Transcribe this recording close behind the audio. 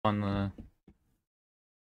on the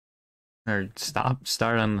or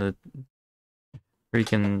start on the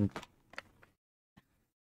freaking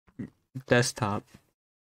desktop.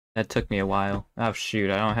 That took me a while. Oh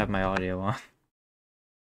shoot, I don't have my audio on.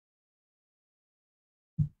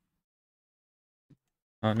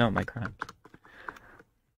 Oh no, my crime.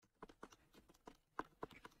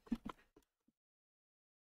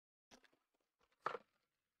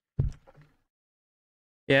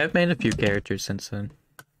 Yeah, I've made a few characters since then.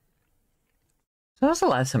 So that's the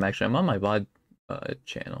last time actually. I'm on my VOD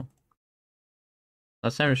channel.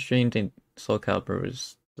 Last time I streamed in Soul Calibur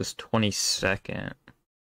was this 22nd.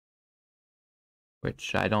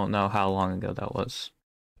 Which I don't know how long ago that was.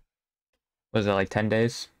 Was it like 10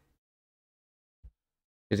 days?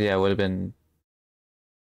 Because yeah, it would have been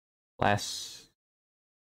last...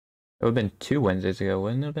 It would have been 2 Wednesdays ago,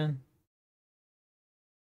 wouldn't it have been?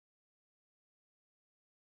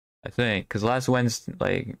 I think, because last Wednesday,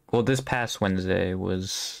 like, well, this past Wednesday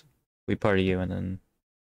was We Party You, and then,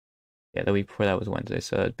 yeah, the week before that was Wednesday,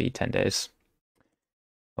 so it'd be 10 days.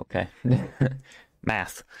 Okay.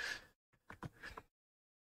 Math.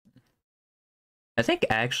 I think,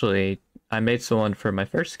 actually, I made someone for my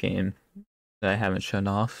first game that I haven't shown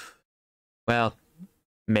off. Well,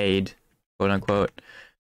 made, quote unquote.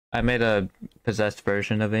 I made a possessed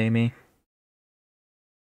version of Amy.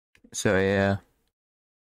 So, yeah.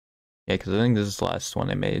 Yeah, because I think this is the last one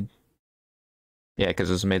I made. Yeah, because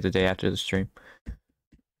it was made the day after the stream.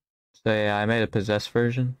 So yeah, I made a possessed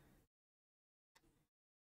version.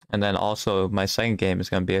 And then also, my second game is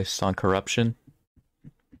going to be based on corruption.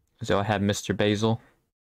 So I have Mr. Basil.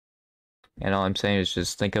 And all I'm saying is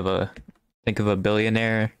just think of a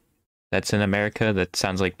billionaire that's in America that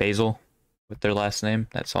sounds like Basil with their last name.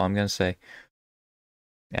 That's all I'm going to say.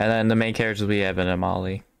 And then the main characters will be Evan and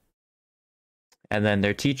Molly. And then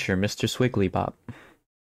their teacher, Mr. Swiggly Bop.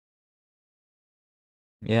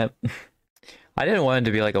 Yep. I didn't want it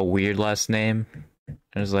to be like a weird last name.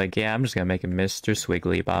 I was like, yeah, I'm just gonna make it Mr.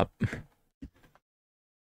 Swiggly Bop.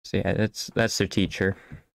 So yeah, that's their teacher.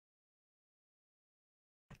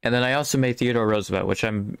 And then I also made Theodore Roosevelt, which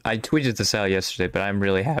I tweeted this out yesterday, but I'm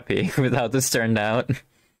really happy with how this turned out.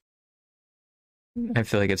 I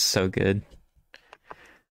feel like it's so good.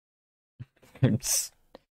 It's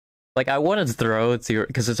like I wanted to throw Theodore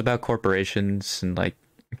because it's about corporations and like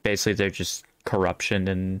basically they're just corruption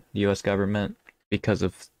in the US government because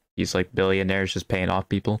of these like billionaires just paying off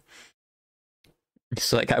people.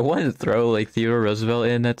 So like I wanted to throw like Theodore Roosevelt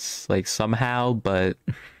in that's like somehow, but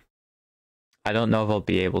I don't know if I'll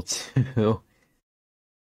be able to.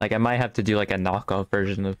 Like I might have to do like a knockoff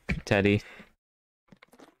version of Teddy.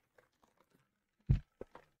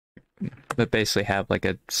 But basically have like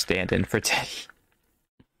a stand-in for Teddy.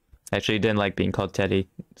 Actually, he didn't like being called Teddy,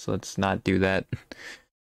 so let's not do that.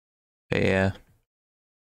 But yeah.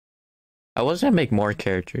 I was gonna make more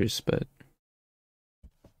characters, but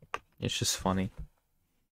it's just funny.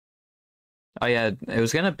 Oh yeah, it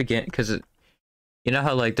was gonna begin because you know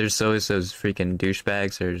how like there's always those freaking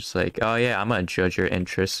douchebags that are just like, oh yeah, I'm gonna judge your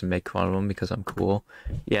interests and make fun of them because I'm cool.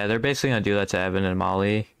 Yeah, they're basically gonna do that to Evan and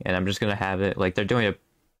Molly, and I'm just gonna have it like they're doing a.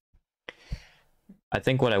 I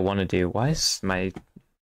think what I want to do. Why is my?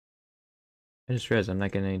 I just realized I'm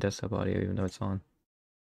not getting any desktop audio even though it's on.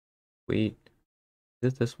 Wait,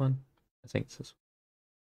 is it this one? I think it's this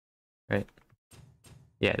one. Right?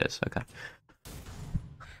 Yeah, it is. Okay.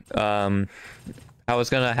 I was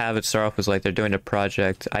gonna have it start off as like they're doing a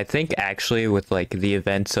project. I think actually with like the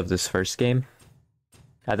events of this first game.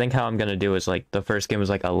 I think how I'm gonna do is like the first game was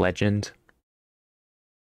like a legend.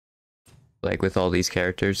 Like with all these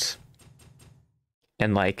characters.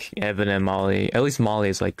 And like Evan and Molly, at least Molly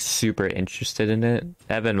is like super interested in it.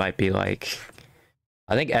 Evan might be like,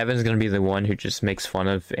 I think Evan's gonna be the one who just makes fun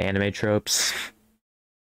of anime tropes,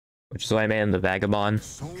 which is why I made him the Vagabond.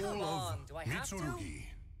 Come on, do I have to?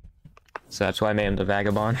 So that's why I made him the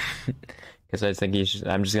Vagabond, because I think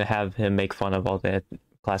I'm just gonna have him make fun of all the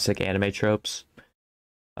classic anime tropes.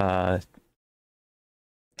 And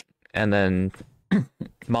then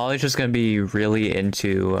Molly's just gonna be really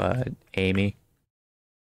into Amy.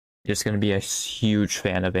 Just gonna be a huge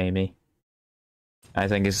fan of Amy. I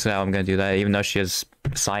think this is how I'm gonna do that, even though she has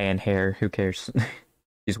cyan hair. Who cares?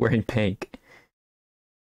 She's wearing pink.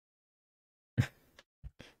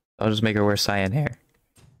 I'll just make her wear cyan hair.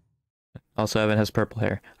 Also, Evan has purple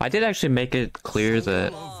hair. I did actually make it clear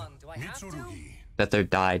that they're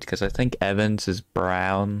dyed, because I think Evan's is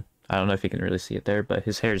brown. I don't know if you can really see it there, but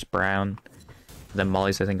his hair is brown. Then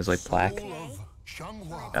Molly's, I think, is like black.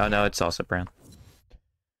 Oh no, it's also brown.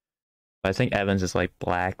 I think Evans is like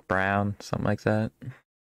black, brown, something like that.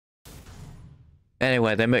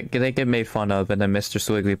 Anyway, they get made fun of, and then Mr.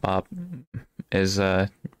 Swiggly is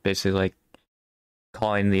basically like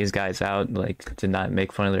calling these guys out, like to not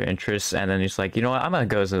make fun of their interests, and then he's like, you know what, I'm gonna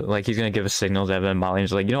go to, like, he's gonna give a signal to Evan and Molly, and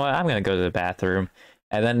he's like, you know what, I'm gonna go to the bathroom,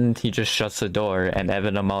 and then he just shuts the door, and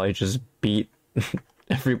Evan and Molly just beat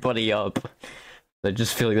everybody up. I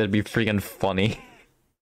just feel like that'd be freaking funny.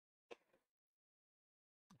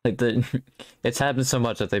 Like it's happened so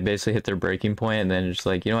much that they basically hit their breaking point, and then it's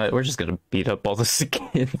like, you know what, we're just gonna beat up all the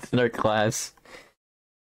kids in our class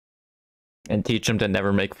and teach them to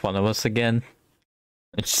never make fun of us again.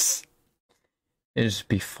 It'd just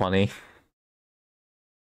be funny.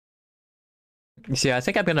 See, I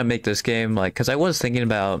think I'm gonna make this game, like, because I was thinking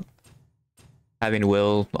about having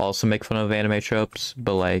Will also make fun of anime tropes,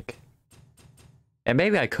 but like, and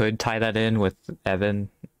maybe I could tie that in with Evan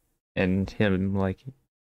and him, like,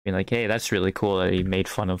 being like, hey, that's really cool that he made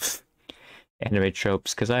fun of anime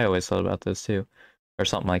tropes, because I always thought about this too, or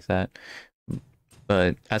something like that.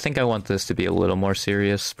 But I think I want this to be a little more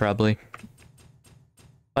serious, probably.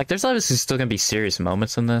 Like, there's obviously still gonna be serious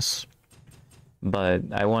moments in this, but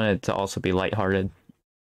I want it to also be lighthearted.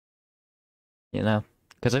 You know?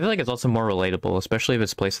 Because I feel like it's also more relatable, especially if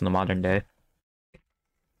it's placed in the modern day.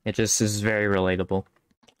 It just is very relatable.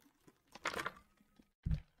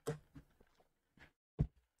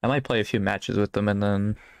 I might play a few matches with them and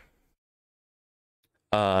then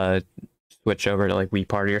switch over to like Wii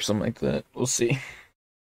Party or something like that. We'll see.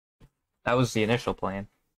 That was the initial plan.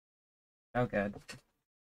 Oh god.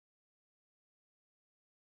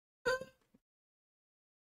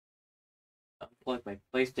 Unplug my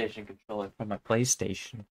PlayStation controller from my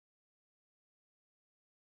PlayStation.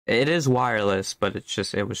 It is wireless, but it's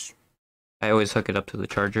just, I always hook it up to the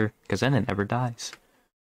charger, because then it never dies.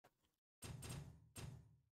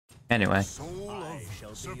 Anyway. Soul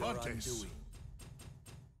of Cervantes.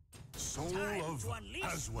 Soul of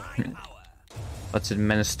Aswell. Let's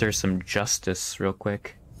administer some justice real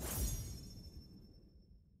quick.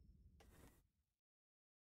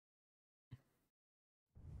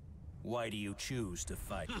 Why do you choose to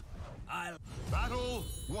fight? Battle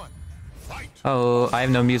 1. Fight. Oh, I have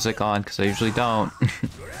no music on because I usually don't.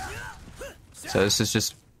 So this is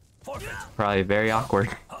just probably very awkward.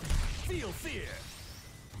 Feel fear.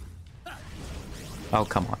 Oh,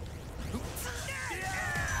 come on.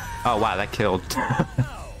 Oh, wow, that killed.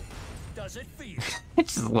 How does it feel? I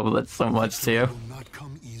just love that so much too. Will not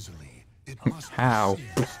come easily. It must be How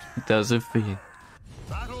seized. does it feel?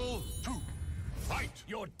 Battle 2. Fight.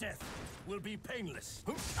 Your death will be painless.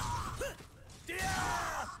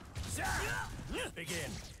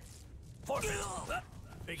 Begin. Forfeit.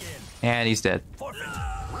 Begin. And he's dead. Forfeit.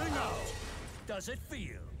 Ring out. Does it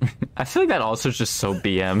feel? I feel like that also is just so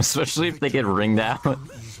BM, especially if they get ringed out. Come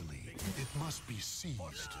easily. It must be seized.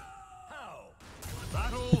 How?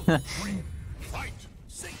 Battle 3. Fight.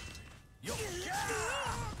 Sink.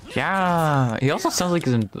 Yeah, he also sounds like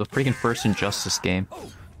he's in the freaking first Injustice game.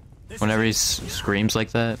 Whenever he screams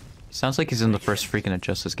like that, he sounds like he's in the first freaking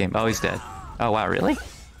Injustice game. Oh, he's dead. Oh wow, really?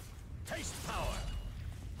 Taste power.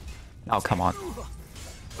 Oh, come on.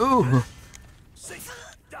 Ooh. Sink.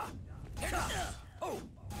 Oh.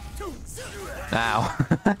 Two. Ow.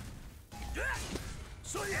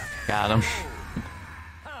 Got him.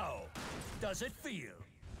 How does it feel?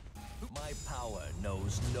 My power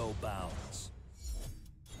knows no bounds.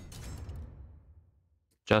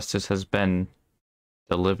 Justice has been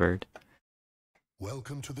delivered.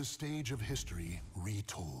 Welcome to the stage of history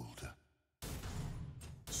retold.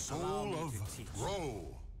 Soul of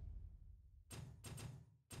Ro.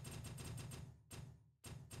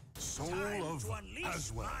 Soul of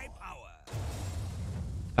Aswell.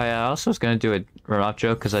 I also was gonna do a remote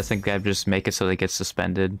joke because I think I'd just make it so they get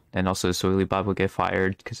suspended, and also Swiggly Bob will get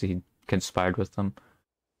fired because he conspired with them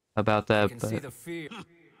about that. But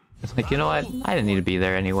it's like, you know what? I didn't need to be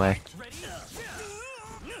there anyway. Ready?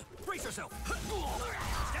 Brace yourself.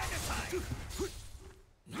 Stand aside.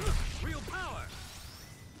 Real power.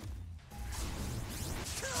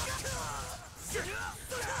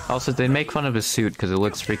 Also, they make fun of his suit because it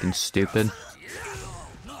looks freaking stupid.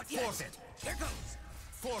 Forfeit. Here goes.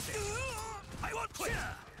 Forfeit. I won't quit.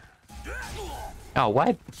 Oh,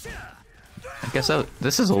 what? I guess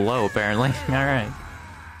this is a low, apparently. Alright.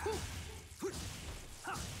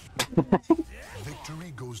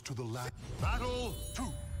 Victory goes to the last. Battle 2.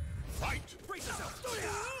 Fight. Brace yourself.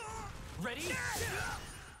 Ready?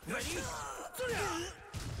 Ready?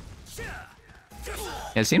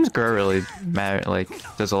 It seems Gur really like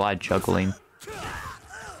does a lot of juggling.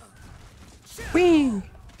 Whee!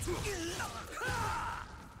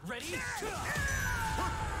 Ready?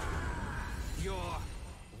 You're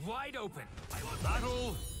wide open.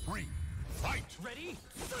 Battle 3. Fight! Ready?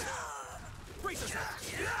 Brace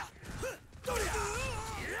yourself.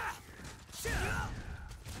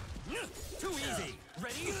 Too easy.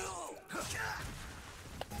 Ready?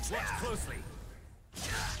 Watch closely.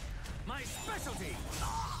 My specialty.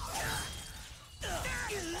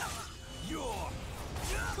 You're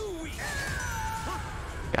too weak.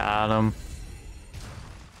 Got him.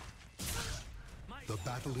 The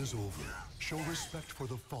battle is over. Show respect for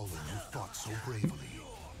the fallen who fought so bravely.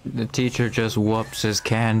 The teacher just whoops his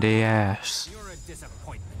candy ass You're a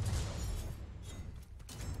disappointment.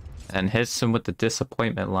 and hits him with the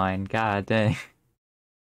disappointment line. God dang.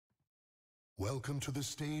 Welcome to the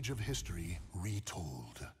stage of history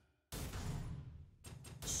retold.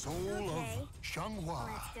 Soul Okay. of Xianghua.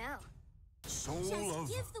 Let's go. Soul Just of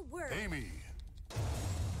give the word. Amy.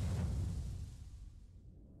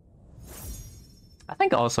 I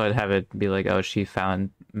think also I'd have it be like, oh, she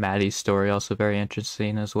found Maddie's story also very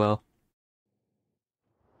interesting as well.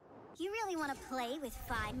 You really want to play with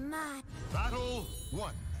fire? Battle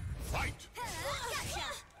 1. Fight!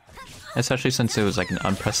 Especially since it was like an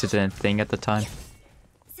unprecedented thing at the time.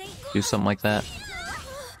 Do something like that.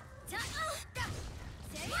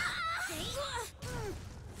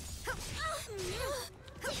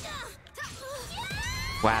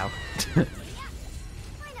 Wow. Why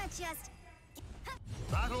not just?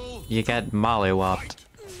 Battle You got mollywopped.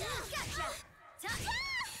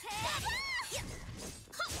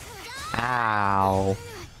 Ow.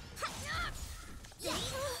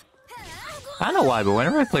 I don't know why, but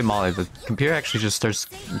whenever I play Molly, the computer actually just starts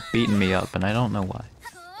beating me up, and I don't know why.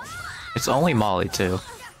 It's only Molly, too.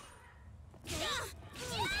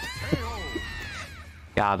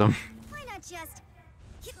 Got him. Why not just?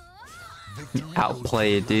 victory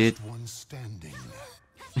Outplay goes it, to the dude. last one standing.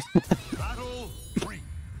 Battle 3.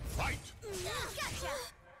 Fight!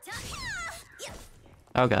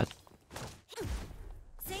 Oh god.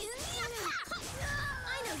 I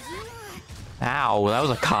know you. Ow, that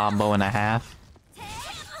was a combo and a half.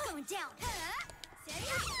 Going down.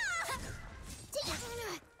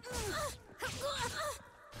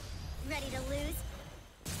 Ready to lose?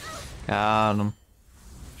 Got him.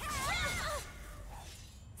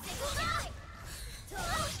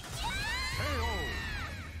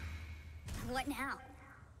 What now?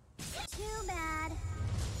 Too bad.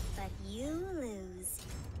 But you lose.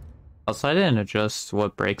 Also, I didn't adjust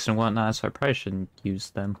what breaks and whatnot, so I probably shouldn't use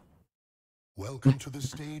them. Welcome to the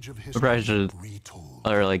stage of history probably should retold.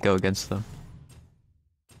 Or like go against them.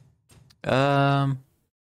 I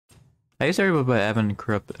used to but I haven't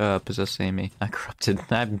possessed Amy. Not corrupted.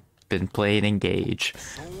 I've been playing Engage.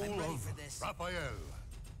 Soul of Raphael.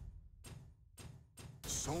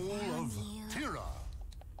 Soul of Tira.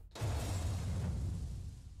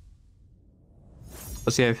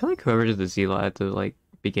 Well, see, I feel like whoever did the Zela at the like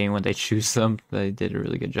beginning when they choose them, they did a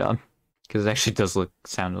really good job. Because it actually does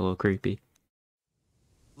sound a little creepy.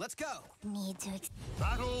 Let's go. Need to.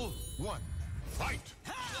 Battle 1. Fight!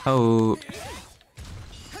 Oh.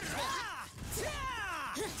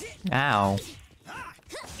 Ow.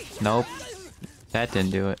 Nope. That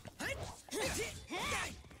didn't do it. I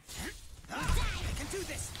can do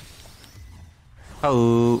this.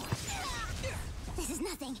 Oh. This is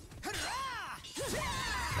nothing.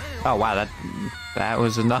 Oh wow, that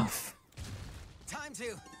was enough. Time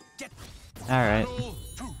to get. Alright. Battle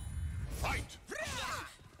 2. Fight!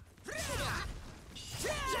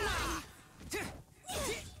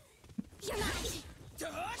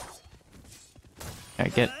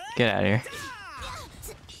 Alright, get out of here.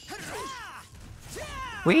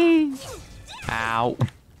 Whee! Ow.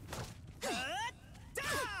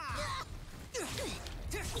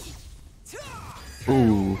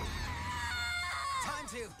 Ooh. Time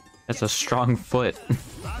to. That's a strong foot.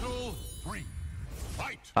 Battle 3.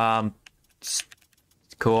 Fight!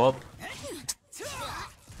 Cool.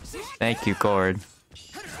 Thank you, Gord.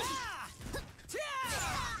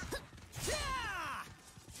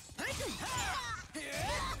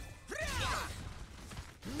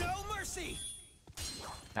 No mercy.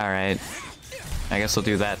 Alright. I guess we'll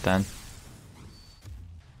do that then.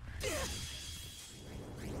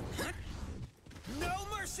 No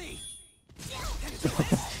mercy.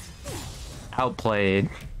 Outplayed.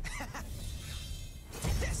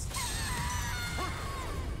 This.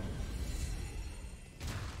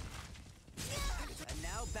 And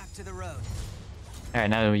now back to the road. Alright,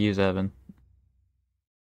 now we use Evan.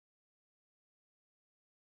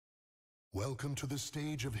 Welcome to the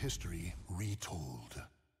stage of history retold.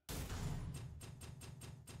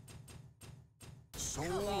 Soul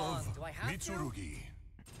of do I have to? Mitsurugi.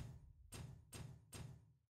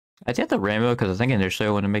 I did the rainbow because I think initially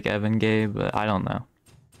I want to make Evan gay, but I don't know.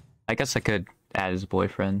 I guess I could add his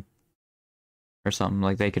boyfriend or something.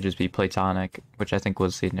 Like they could just be platonic, which I think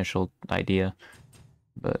was the initial idea.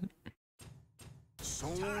 But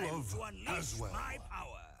Soul of Aswell.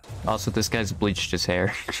 also, this guy's bleached his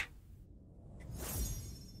hair.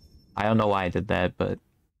 I don't know why I did that, but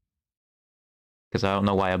because I don't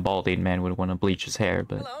know why a balding man would want to bleach his hair,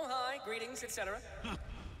 but Hello, hi, greetings, etc.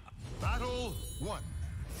 Battle 1.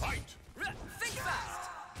 Fight! Think fast!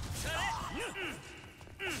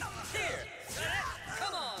 Here!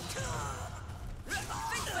 Come on!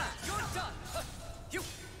 Think fast! You're done! You...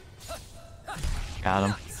 got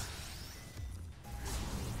him.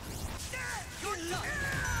 You're done!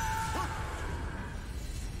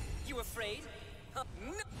 You afraid? No.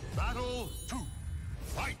 Battle 2.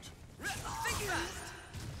 Fight! Think fast!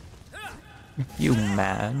 You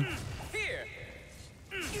mad? Here!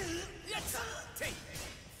 Yes! Take!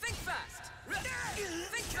 Think fast!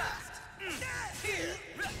 Think fast! Here!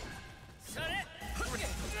 Shut it!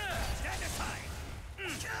 Stand aside!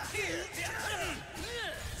 Here! Shut it!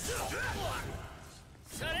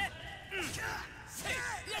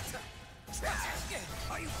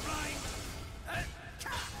 Are you flying?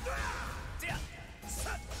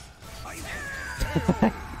 Are you...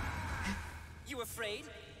 You afraid?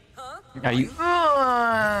 Huh? Are you?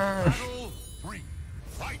 Battle 3.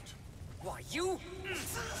 Fight! Why, you?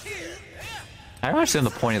 Here! I don't understand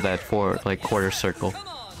the point of that for like quarter circle. Come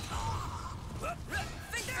on!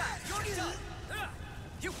 Think fast! You're done!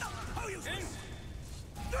 You...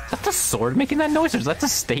 Is that the sword making that noise, or is that the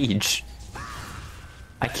stage?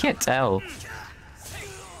 I can't tell.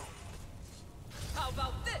 How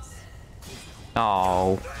about this?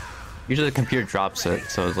 Oh, usually the computer drops it,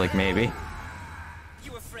 so it's like maybe.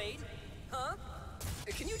 You afraid? Huh?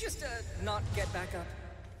 Can you just, not get back up?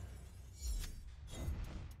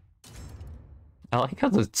 I like how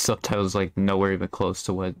the subtitles like nowhere even close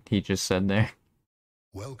to what he just said there.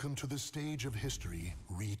 Welcome to the stage of history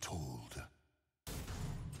retold.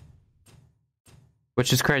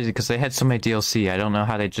 Which is crazy because they had so many DLC. I don't know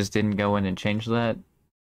how they just didn't go in and change that.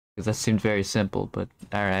 Because that seemed very simple, but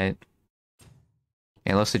alright.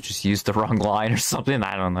 Unless they just used the wrong line or something,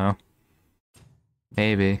 I don't know.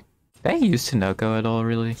 Maybe. Did I use Tanoko at all,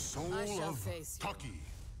 really? Soul of Taki.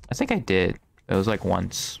 I think I did. It was like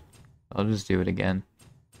once. I'll just do it again.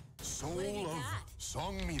 Soul of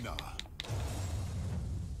Songmina.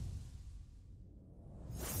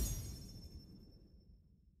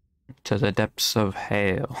 To the depths of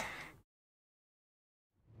hell.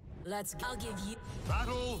 I'll give you.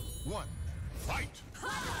 Battle 1. Fight!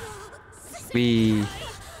 We.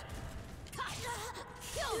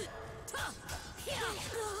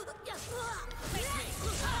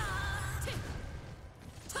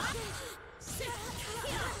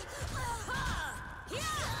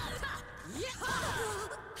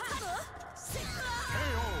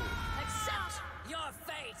 Accept your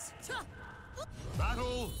fate.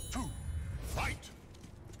 Battle 2. Fight!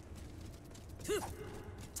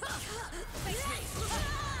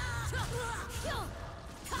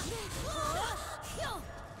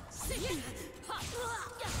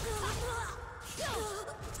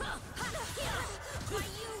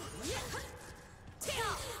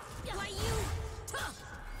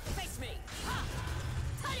 Face me.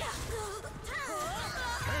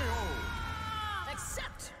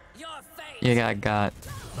 Accept your fate. You got.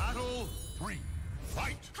 Battle 3.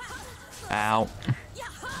 Fight! Ow.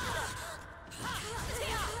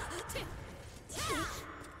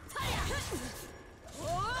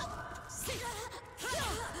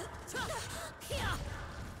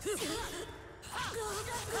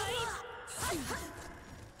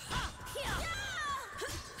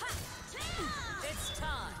 It's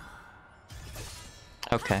time.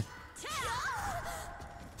 Okay.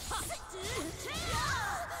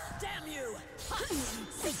 Damn you.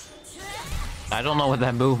 I don't know what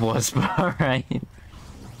that move was, but alright. Not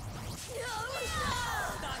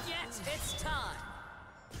yet. It's time.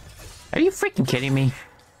 Are you freaking kidding me?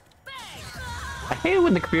 I hate it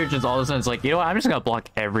when the computer just all of a sudden is like, you know what, I'm just gonna block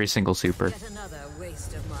every single super. Yet another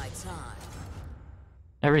waste of my time.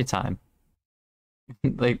 Every time.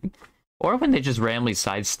 Like, or when they just randomly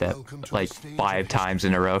sidestep Welcome to like the stage 5 of times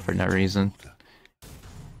in a row for no history reason. retold.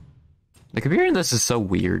 The computer in this is so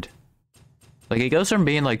weird. Like, it goes from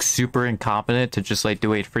being like super incompetent to just like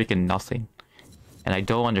doing freaking nothing. And I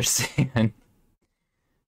don't understand.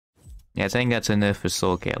 Yeah, I think that's enough for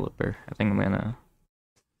Soul Calibur. I think I'm gonna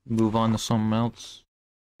move on to something else.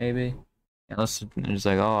 Maybe. Unless it's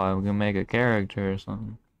like, oh, I'm gonna make a character or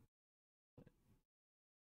something.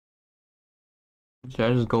 Should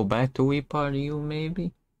I just go back to Wii Party U,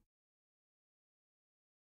 maybe?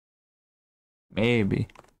 Maybe.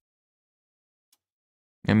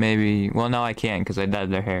 And maybe, well, no, I can't because I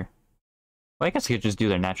dyed their hair. Well, I guess I could just do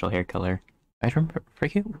their natural hair color. I don't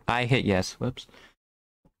forget. I hit yes. Whoops.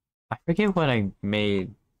 I forget what I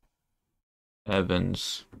made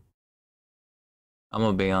Evans. I'm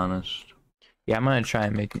gonna be honest. Yeah, I'm gonna try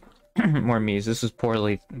and make more Miis. This is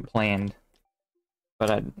poorly planned.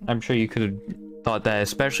 But I'm sure you could have thought that,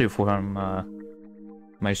 especially from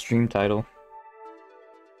my stream title.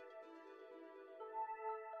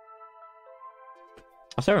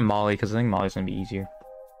 I'll start with Molly because I think Molly's gonna be easier.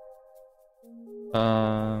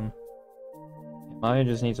 Molly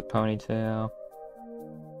just needs a ponytail.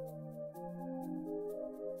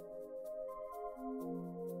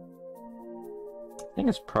 I think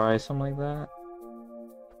it's probably something like that.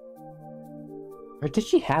 Or did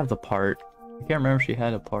she have the part? I can't remember if she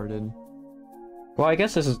had it parted. Well, I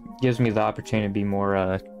guess gives me the opportunity to be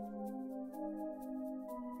more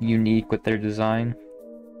unique with their design.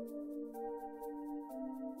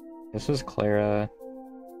 This is Clara.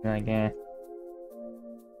 Like, I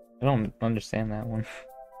don't understand that one.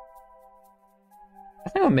 I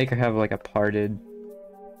think I'll make her have like a parted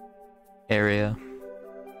area.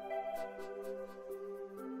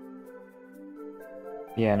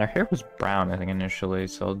 Yeah, and her hair was brown, I think, initially,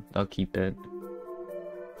 so I'll keep it.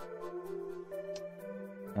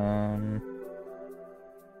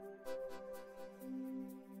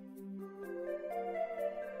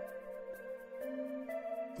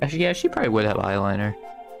 Actually, yeah, she probably would have eyeliner.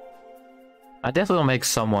 I definitely will make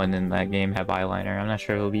someone in that game have eyeliner. I'm not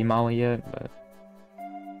sure it'll be Molly yet, but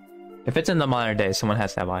if it's in the modern day, someone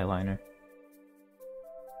has to have eyeliner.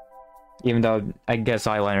 Even though I guess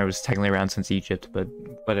eyeliner was technically around since Egypt, but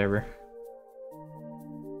whatever.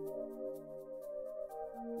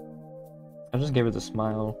 I'll just give her the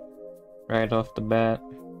smile right off the bat.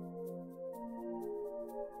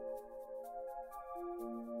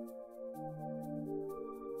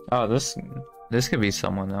 Oh, this could be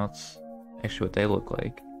someone else. Actually, what they look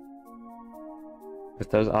like.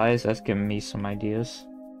 With those eyes, that's giving me some ideas.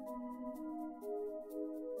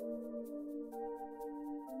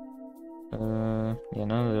 Yeah,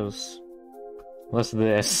 none of those. What's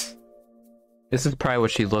this? This is probably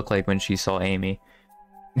what she looked like when she saw Amy.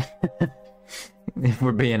 If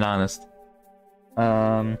we're being honest.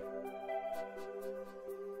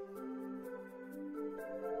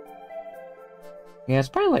 Yeah, it's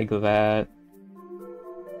probably like that.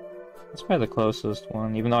 That's probably the closest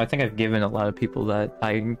one, even though I think I've given a lot of people that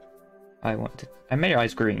I want to. I made her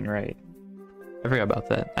eyes green, right? I forgot about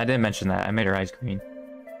that. I didn't mention that. I made her eyes green.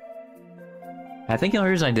 I think the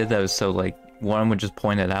only reason I did that was so, like, one would just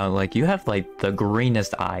point it out, like, you have, like, the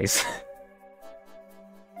greenest eyes.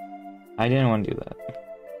 I didn't want to do that.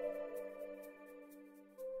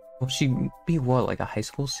 Will she be what, like a high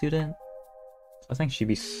school student? I think she'd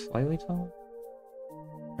be slightly taller.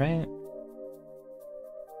 Right?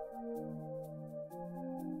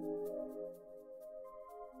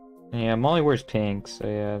 Yeah, Molly wears pink, so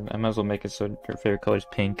yeah, I might as well make it so her favorite color is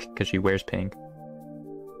pink, because she wears pink.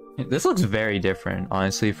 This looks very different,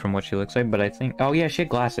 honestly, from what she looks like, but I think... Oh yeah, she had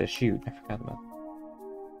glasses, shoot, I forgot about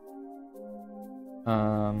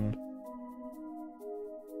that.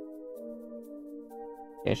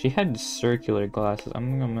 Yeah, she had circular glasses.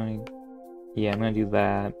 I'm gonna do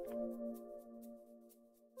that.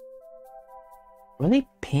 Were they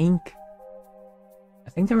pink? I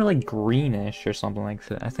think they were like greenish or something like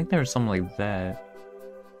that. I think there was something like that.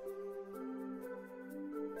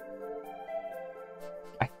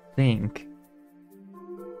 I think.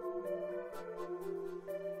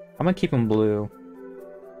 I'm gonna keep them blue.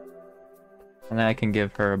 And then I can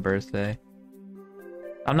give her a birthday.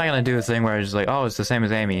 I'm not gonna do a thing where it's just like, oh, it's the same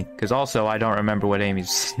as Amy. Because also, I don't remember what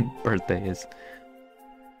Amy's birthday is.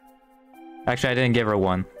 Actually, I didn't give her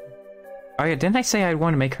one. Oh yeah, didn't I say I'd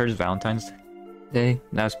want to make hers Valentine's Day?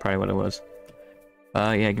 That's probably what it was.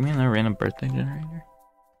 Yeah, give me another random birthday generator.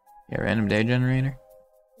 Yeah, random day generator.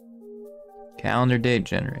 Calendar date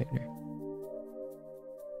generator.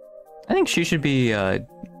 I think she should be,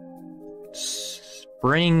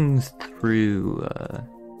 spring through,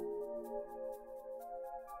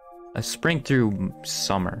 a spring through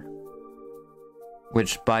summer.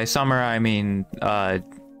 Which, by summer, I mean,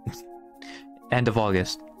 end of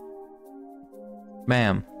August.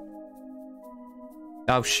 Bam.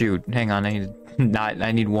 Oh shoot, hang on,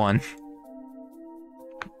 I need one.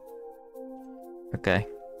 Okay.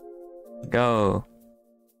 Go.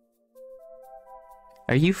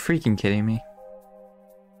 Are you freaking kidding me?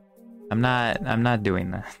 I'm not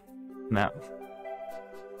doing that. No.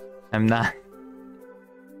 I'm not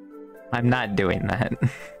doing that.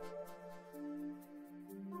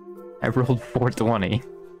 I rolled 420.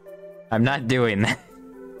 I'm not doing that.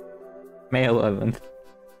 May 11th.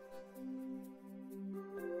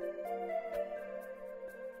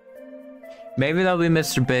 Maybe that'll be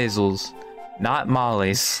Mr. Basil's, not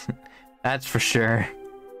Molly's. That's for sure.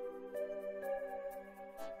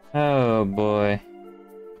 Oh boy.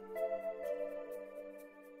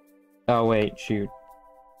 Oh wait, shoot.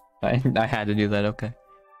 I had to do that, okay.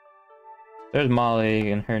 There's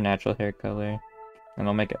Molly in her natural hair color. And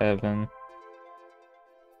I'll make Evan.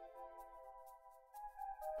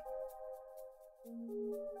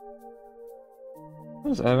 What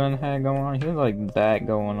does Evan have going on? He has like that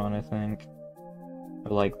going on, I think.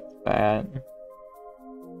 Or like that.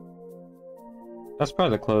 That's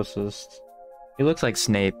probably the closest. He looks like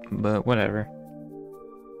Snape, but whatever.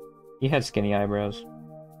 He had skinny eyebrows.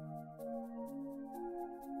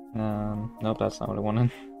 Nope, that's not what I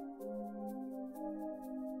wanted.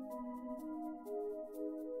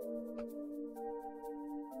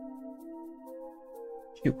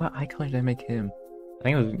 Shoot, what eye color did I make him? I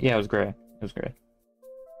think it was, yeah, it was gray. It was gray.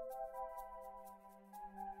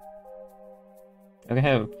 I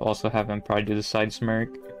could also have him probably do the side smirk.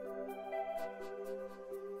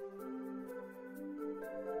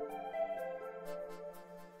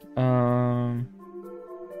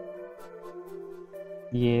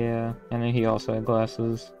 Yeah, and then he also had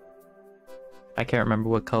glasses. I can't remember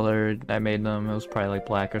what color I made them. It was probably like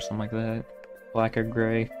black or something like that. Black or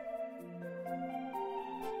gray.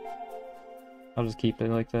 I'll just keep it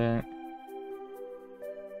like that.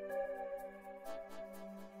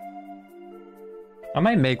 I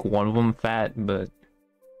might make one of them fat, but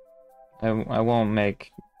I won't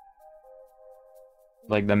make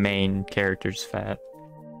like the main characters fat.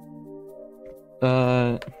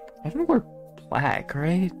 Evan wore black,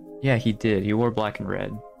 right? Yeah, he did. He wore black and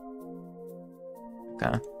red.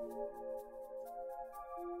 Okay.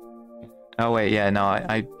 Oh wait, yeah, no,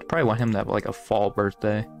 I probably want him to have like a fall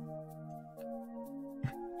birthday.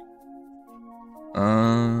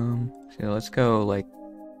 So let's go like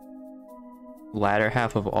latter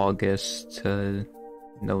half of August to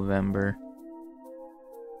November.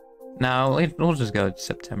 No, we'll just go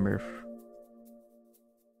September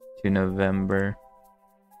to November.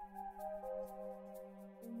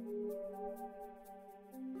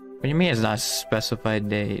 What do you mean it's not a specified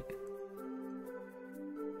date?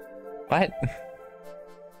 What?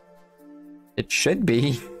 It should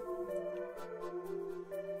be.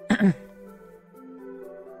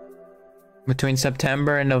 Between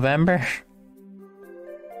September and November?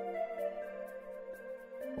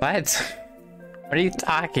 What? What are you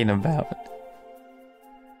talking about?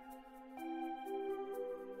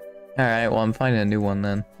 Alright, well I'm finding a new one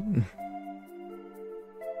then.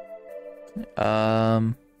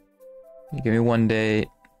 Give me one date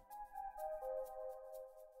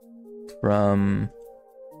from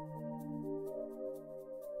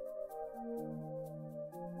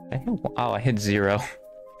I hit 0.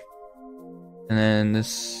 And then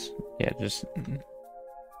this, yeah, just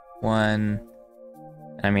 1.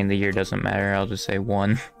 I mean, the year doesn't matter. I'll just say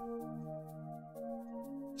 1,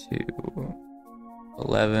 2,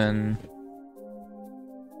 11,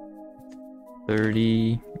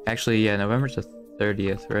 30. Actually, yeah, November's the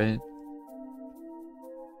 30th, right?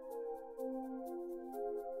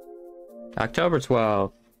 October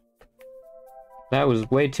 12th. That was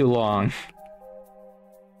way too long.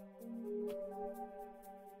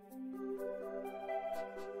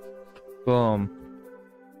 Boom.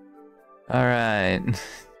 Alright.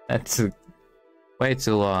 That's way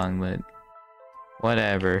too long, but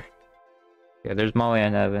whatever. Yeah, there's Molly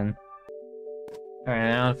and Evan. Alright,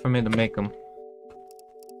 now for me to make them.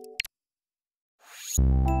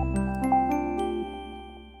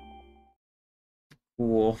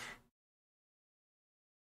 Cool.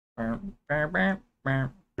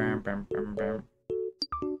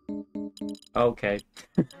 Okay.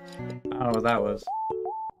 I don't know what that was.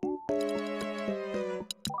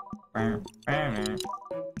 I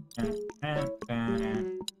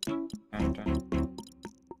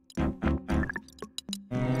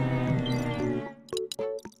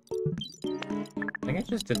think I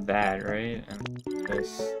just did that, right? And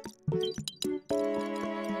this.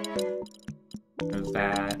 There's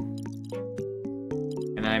that.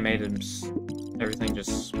 And I made it everything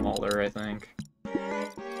just smaller, I think.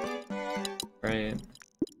 Right?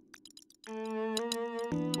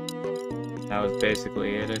 That was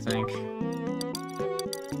basically it, I think.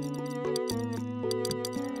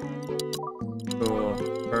 Cool.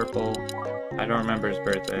 Purple. I don't remember his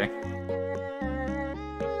birthday.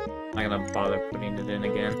 I'm not gonna bother putting it in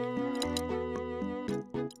again.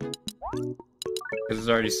 Because it's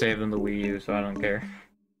already saved in the Wii U, so I don't care.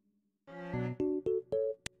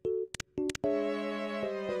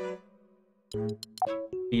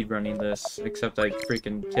 speed running this, except I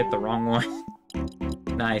freaking hit the wrong one.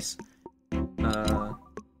 Nice.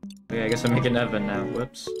 Okay, I guess I'm making Evan now.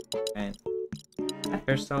 Whoops. And that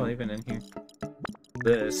hairstyle even in here.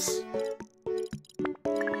 This.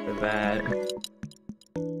 That.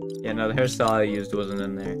 Yeah, no, the hairstyle I used wasn't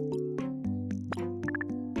in there.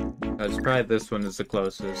 It's probably this one is the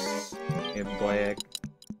closest. Yeah, black.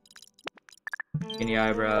 Skinny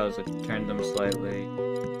eyebrows, I turned them slightly.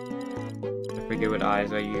 I forget what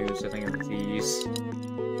eyes I used, I think it was these.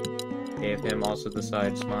 Gave him also the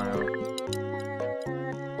side smile.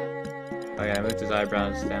 Oh yeah, I moved his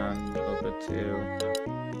eyebrows down a little bit too.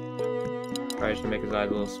 Probably should make his eyes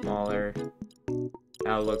a little smaller.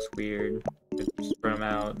 Now it looks weird. Just spread them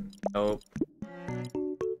out. Nope.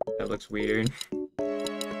 That looks weird.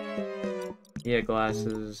 He had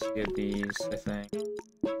glasses, he had these, I think.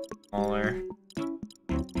 Smaller.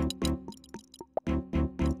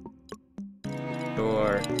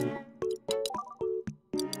 Sure.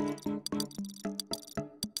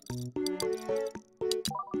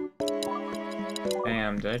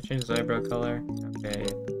 Damn, did I change his eyebrow color? Okay.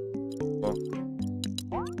 Cool.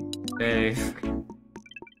 Okay.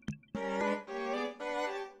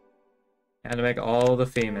 Had to make all the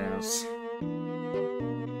females.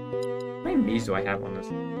 How many knees do I have on this?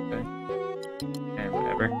 Okay. And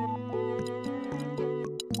whatever.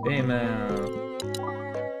 Female.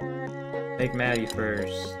 Take Maddie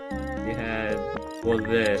first. You had, well,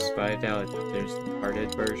 this, but I doubt there's the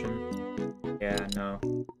parted version. Yeah, no.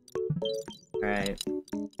 Alright.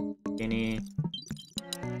 Skinny.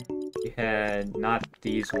 You had not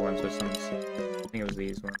these ones, but some. I think it was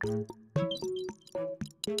these ones.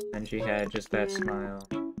 And she had just that smile.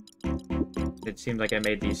 It seemed like I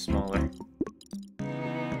made these smaller.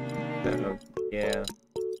 So, yeah.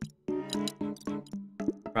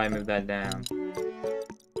 Probably move that down.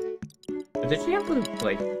 But did she have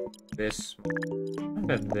like this? How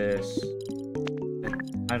about this?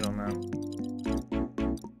 I don't know.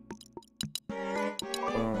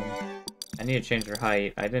 I need to change her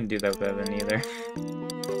height. I didn't do that with Evan either.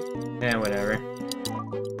 Yeah, whatever.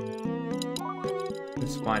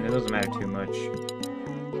 It's fine, it doesn't matter too much.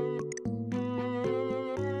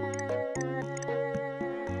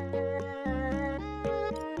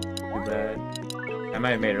 Too bad. I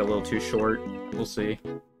might have made it a little too short. We'll see.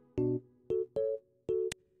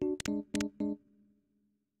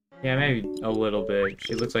 Yeah, maybe a little bit.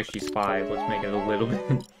 She looks like she's 5. Let's make it a little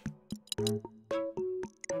bit.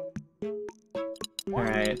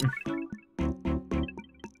 Alright.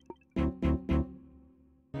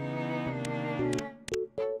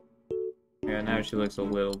 Yeah, now she looks a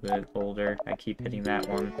little bit older. I keep hitting that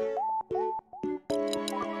one.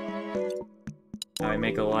 Now I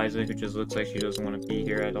make Eliza, who just looks like she doesn't want to be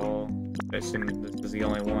here at all. I assume this is the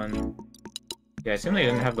only one. Yeah, I assume they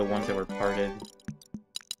didn't have the ones that were parted.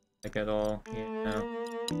 Like, at all. Yeah, no.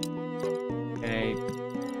 Okay.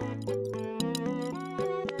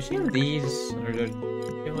 Does she have these? Or does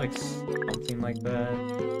she have, like, something like that?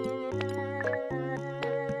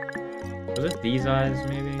 Was it these eyes,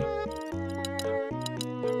 maybe?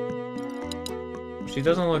 She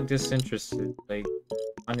doesn't look disinterested, like,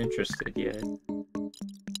 uninterested yet.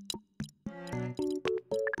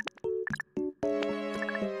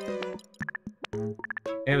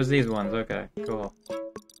 It was these ones, okay, cool.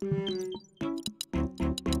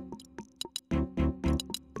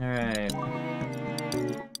 Alright.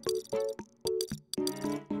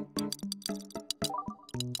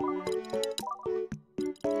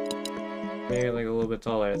 Maybe like a little bit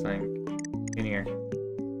taller, I think. In here.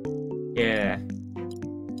 Yeah.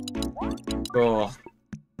 Cool.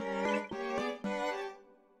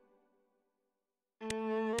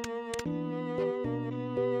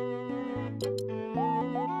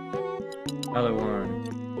 Another one.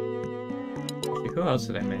 Actually, who else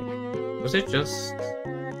did I make? Was it just...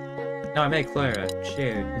 No, I made Clara.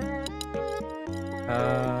 Shoot.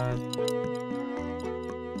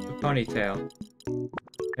 The ponytail.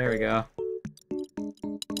 There we go.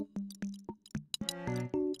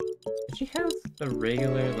 Did she have the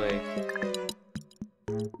regular, like...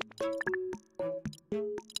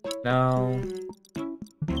 No.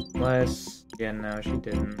 Less... Yeah, no, she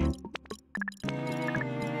didn't.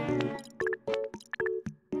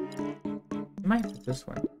 I might have this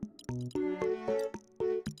one.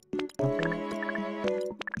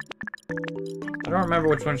 I don't remember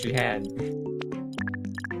which one she had.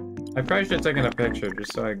 I probably should have taken a picture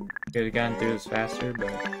just so I could have gotten through this faster,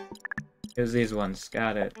 but it was these ones.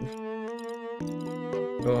 Got it.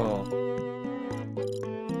 Cool.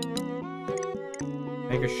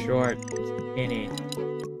 Make her short, skinny.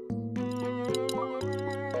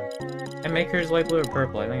 And make hers light blue or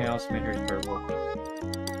purple. I think I also made hers purple.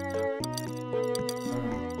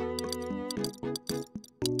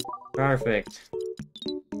 Perfect.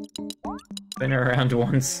 Spin her around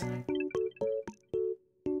once.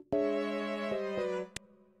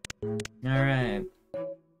 Alright.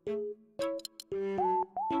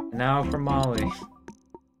 Now for Molly.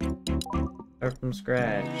 Start from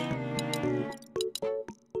scratch.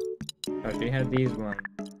 Oh, she had these ones.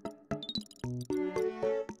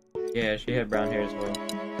 Yeah, she had brown hair as well.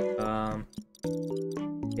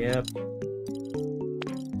 Yep.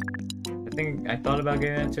 I think I thought about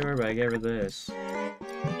giving it to her, but I gave her this.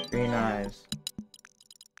 Green eyes.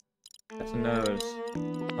 That's a nose.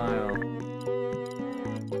 Smile.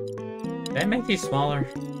 Did I make these smaller?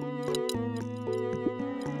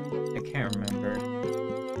 I can't remember.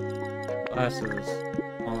 Glasses.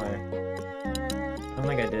 Smaller. I don't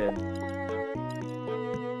think I did.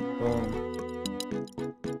 Boom.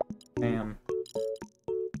 Bam.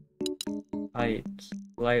 Height.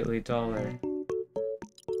 Slightly taller.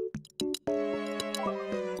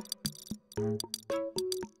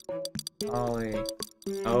 Ollie.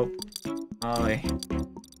 Nope. Ollie.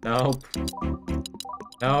 Nope.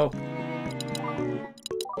 Nope.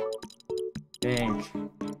 Pink.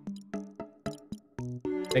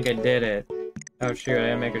 I think I did it. Oh shoot, I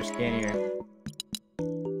didn't make her skinnier.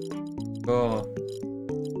 Cool.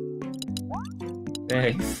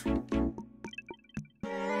 Safe.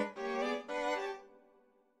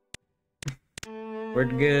 We're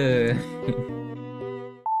good.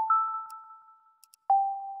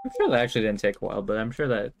 I'm sure that actually didn't take a while, but I'm sure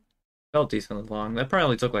that felt decently long. That probably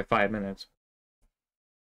only took like 5 minutes.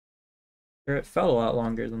 Or it felt a lot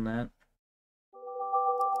longer than that.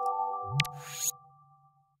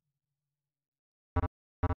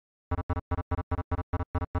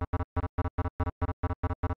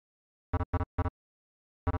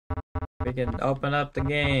 We can open up the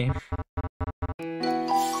game.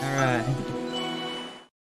 Alright.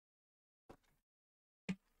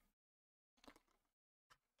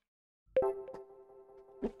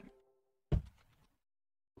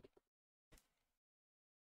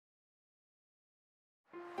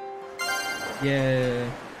 Yeah.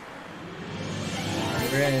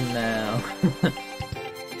 We're in now.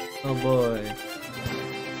 Oh boy.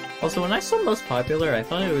 Also, when I saw most popular, I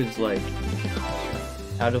thought it was like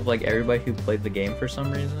out of like everybody who played the game for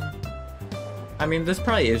some reason. I mean, this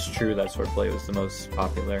probably is true that Swordplay was the most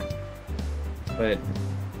popular. But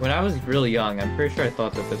when I was really young, I'm pretty sure I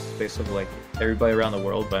thought that this was basically like everybody around the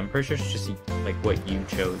world, but I'm pretty sure it's just like what you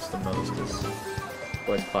chose the most is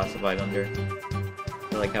what it's classified under.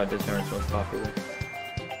 I like how it determines what's popular.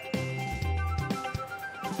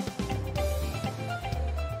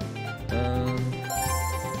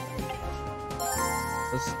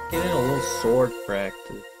 Let's get in a little sword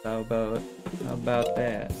practice. How about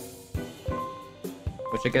that?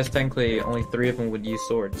 Which I guess technically only 3 of them would use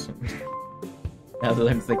swords. Now that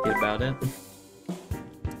I'm thinking about it.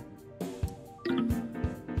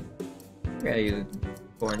 I gotta use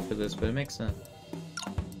Corn for this, but it makes sense.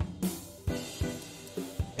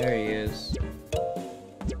 There he is.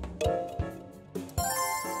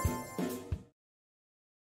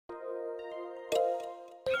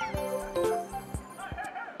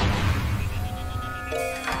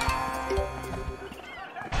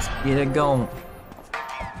 Let's get it going.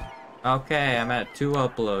 Okay, I'm at 2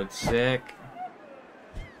 uploads. Sick.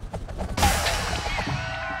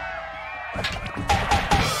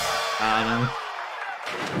 Got him.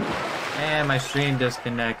 And my stream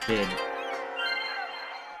disconnected.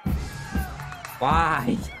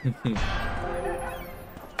 Why? I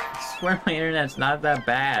swear my internet's not that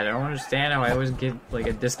bad. I don't understand how I always get like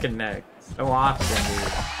a disconnect so often,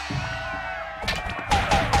 dude.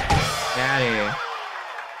 Get out of here.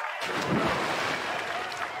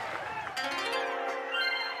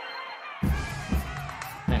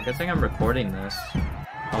 Man, good thing I'm recording this.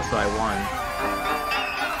 Also, I won.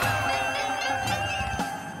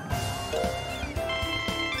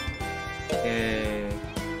 Yay.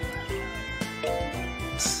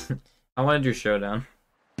 I want to do Showdown.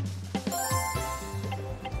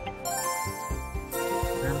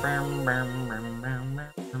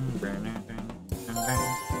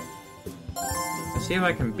 Let's see if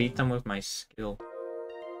I can beat them with my skill.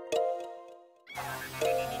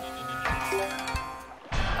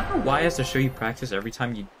 I don't know why it has to show you practice every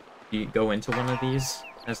time you go into one of these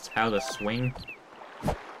as to how to swing.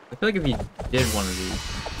 I feel like if you did one of these,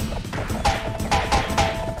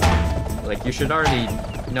 like, you should already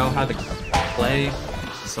know how to play,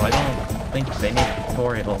 so I don't think they need a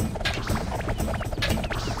tutorial.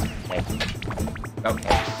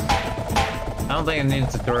 Okay. I don't think I need a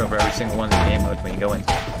tutorial for every single one of the game modes when you go into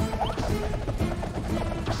it.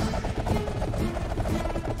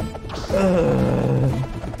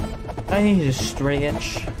 I need a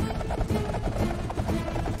stretch.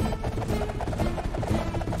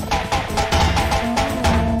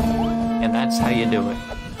 And that's how you do it.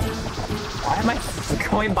 Why am I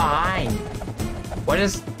going behind? What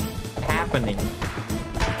is happening?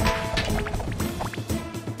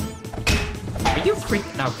 Are you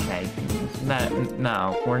freaking okay?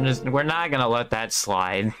 No, we're not gonna let that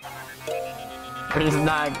slide. We're just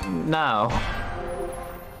not. No.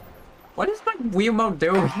 What is my Wiimote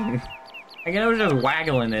doing? I know I was just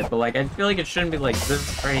waggling it, but like I feel like it shouldn't be like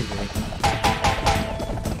this crazy.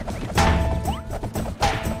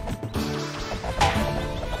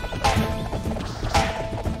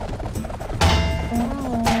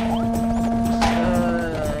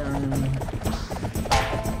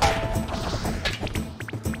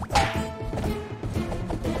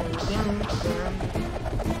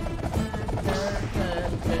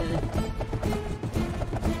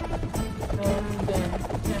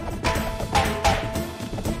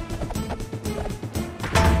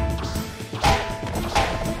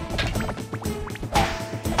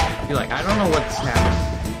 Like, I don't know what's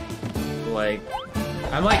happening. Like,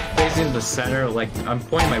 I'm like facing the center, like, I'm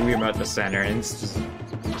pointing my Wiimote at the center, and it's just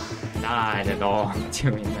not at all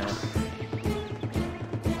doing that.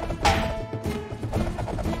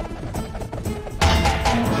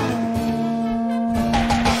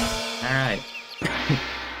 Alright.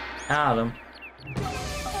 Got him.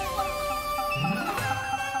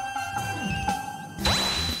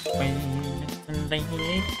 When they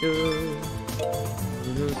go.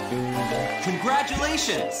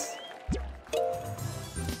 Congratulations!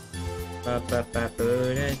 I'm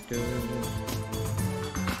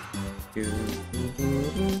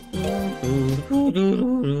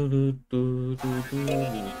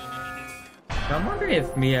wondering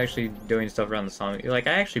if me actually doing stuff around the song, like,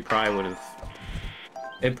 I actually probably would have.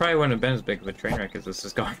 It probably wouldn't have been as big of a train wreck as this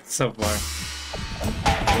is going so far.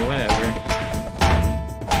 But whatever.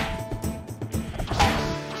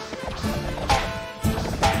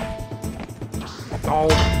 Oh.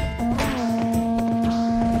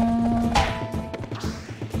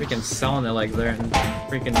 Freaking selling it like they're in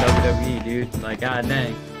freaking WWE, dude. Like, god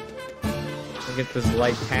dang. Look at this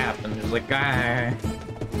light cap and just like, ah.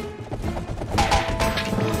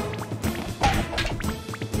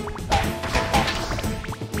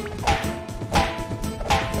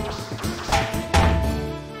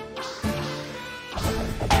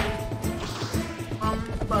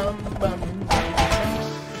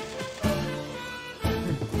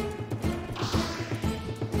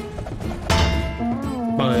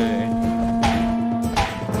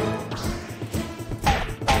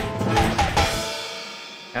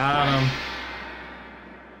 Got him.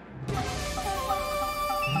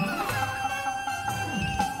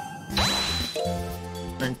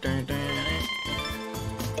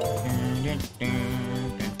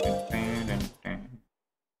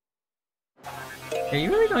 Yeah, you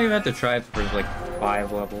really don't even have to try it for like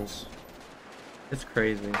 5 levels. It's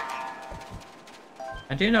crazy.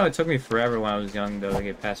 I do know it took me forever when I was young though to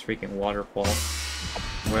get past freaking Waterfall.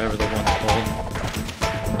 Whatever the one's called.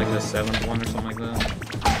 Like the 7th one or something like that.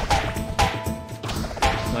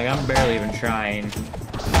 Like, I'm barely even trying.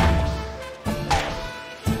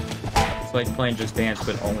 It's like playing Just Dance,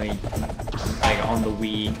 but only, like, on the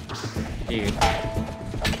Wii. Dude.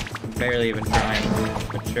 I'm barely even trying,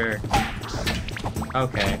 but sure.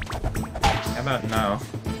 Okay. How about no?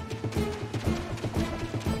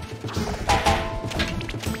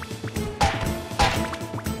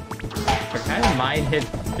 I kind of might hit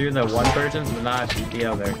through the one person's, but not the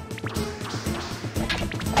other.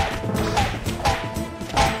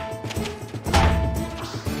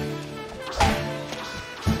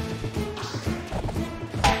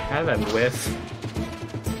 How did that whiff?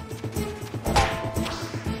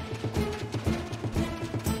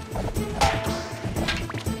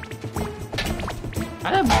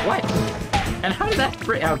 How did what? And how did that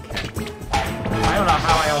break? Okay. I don't know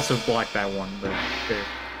how I also blocked that one, but sure.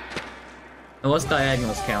 Unless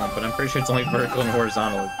diagonals count, but I'm pretty sure it's only vertical and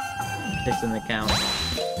horizontal. It's in the count.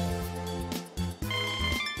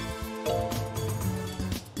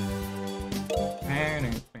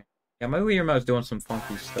 Yeah, my Wii remote's doing some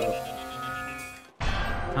funky stuff. I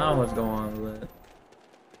don't know what's going on with it.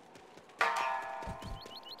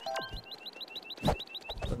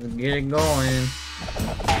 Let's get it going.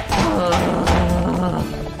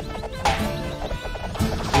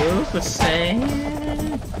 Super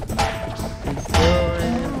Saiyan. It's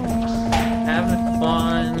doing. Having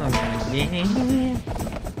fun on the game.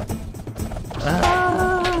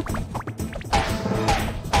 Ah!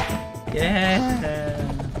 Yeah!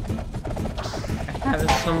 I'm having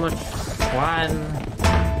so much fun.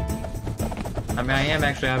 I mean, I am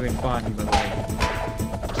actually having fun, but like,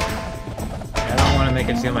 I don't want to make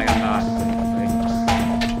it seem like I'm not.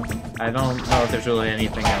 Like, I don't know if there's really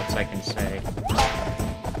anything else I can say.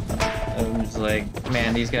 I'm just like,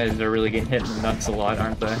 man, these guys are really getting hit in the nuts a lot,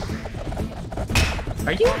 aren't they?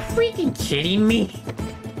 Are you freaking kidding me?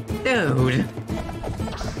 Dude.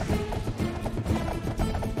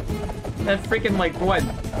 That freaking, like, what?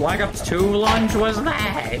 Black Ops 2 lunge was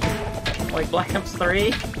that? Like, Black Ops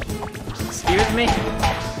 3? Excuse me?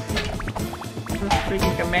 Get this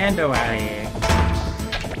freaking commando out of here.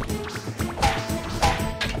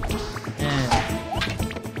 Yeah.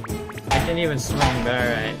 I didn't even swing, but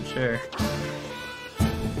alright, sure.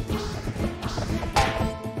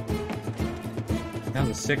 That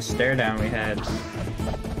was a 6 stare down we had.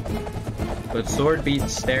 But sword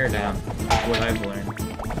beats stare down, is what I've learned.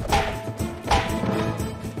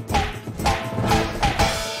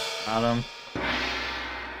 Got him.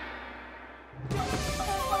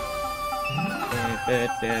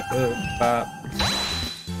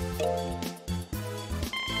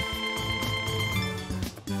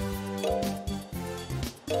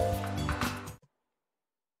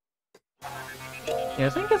 Yeah, I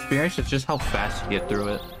think experience is just how fast you get through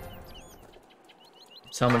it.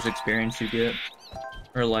 It's how much experience you get.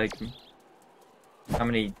 Or like, how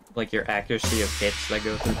many, like your accuracy of hits that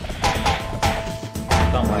go through.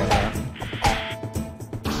 Something like that.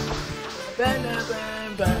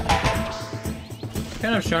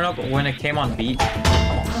 Kind of showing up when it came on beat.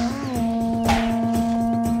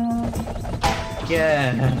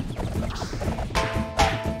 Yeah.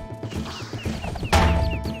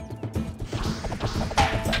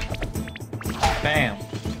 Bam.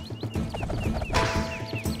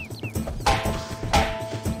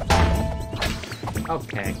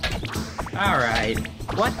 Okay. Alright.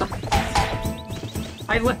 What the?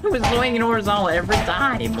 I was swinging horizontal every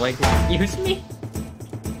time. Like, excuse me?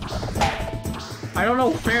 I don't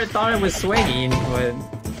know where I thought I was swinging, but...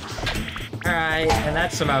 Alright, and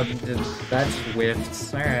that's about... That's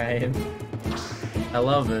whiffs. Alright. I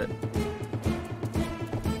love it.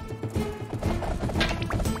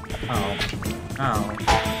 Oh. Oh.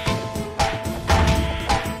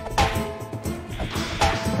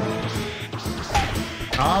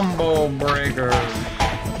 Combo breaker.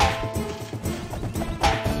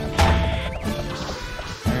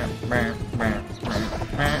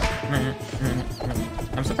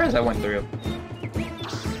 I'm surprised I went through.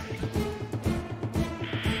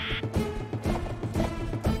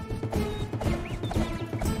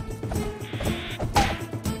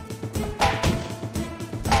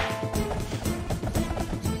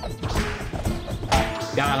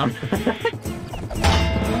 Got him.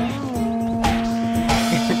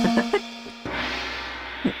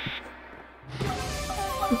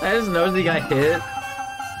 I just noticed he got hit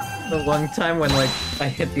the one time when, like, I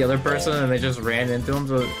hit the other person and they just ran into him,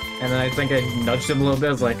 so, and then I think I nudged him a little bit.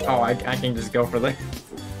 I was like, oh, I can just go for this.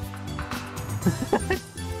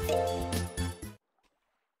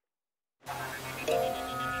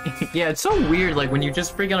 Yeah, it's so weird, like, when you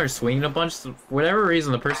just freaking are swinging a bunch, for whatever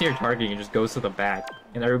reason, the person you're targeting just goes to the back,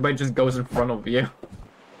 and everybody just goes in front of you.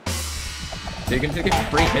 So you can just get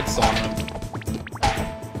free hits on them.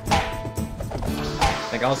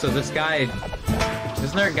 Like, also, this guy...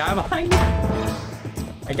 Isn't there a guy behind me?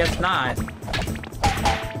 I guess not. I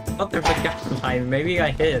thought there was a guy behind me. Maybe he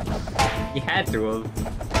got hit. He had to have.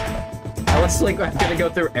 I was like, I'm gonna go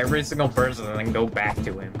through every single person and then go back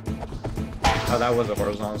to him. Oh, that was a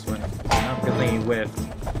horizontal swing. Not good thing he whiffed.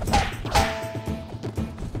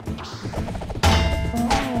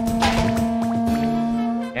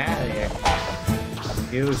 Get out of here.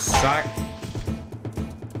 You suck.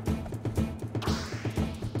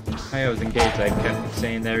 I was engaged, I kept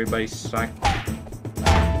saying that everybody sucked.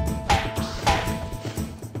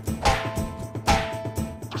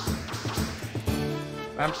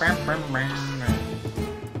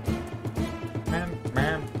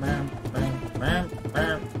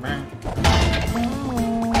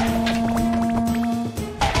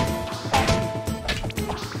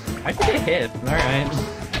 I should get hit, alright.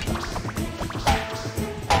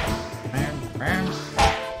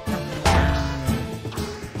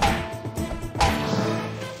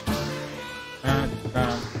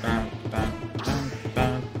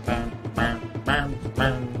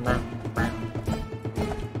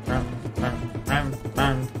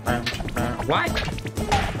 What?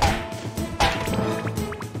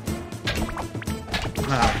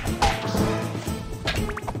 Oh.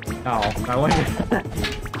 Oh, I wonder.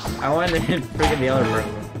 I wanted to hit freaking the other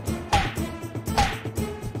person.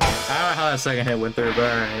 I don't know how that second hit went through, but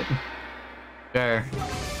alright. Sure.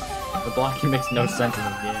 The blocking makes no sense in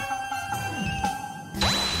this game.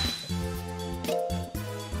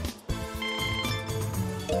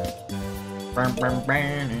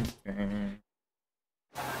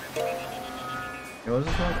 What was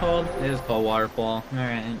this one called? It is called Waterfall.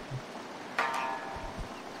 Alright.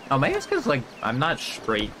 Oh, maybe it's because, like, I'm not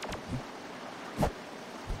straight.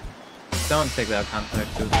 Don't take that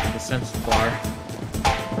context. It was the sense bar.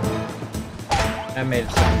 That made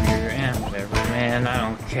it sound weird. Eh, whatever, man. I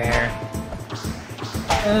don't care.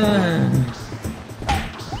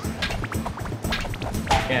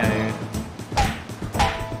 Yeah, dude.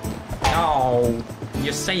 No!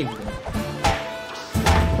 You saved me.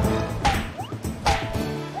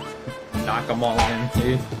 Knock them all in,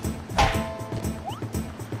 dude.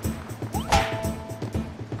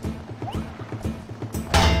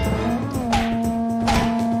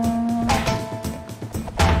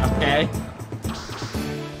 Okay.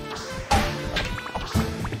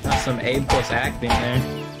 Got some A+ acting there.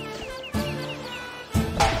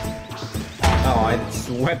 Oh, I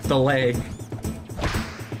swept the leg.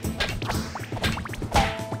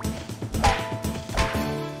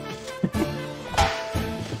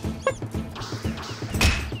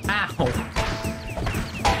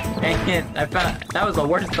 I found that was the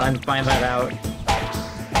worst time to find that out.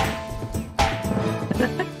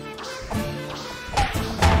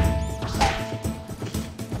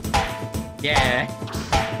 Yeah.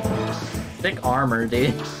 Thick armor,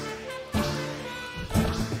 dude.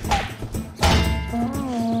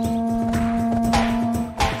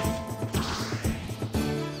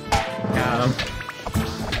 Got him.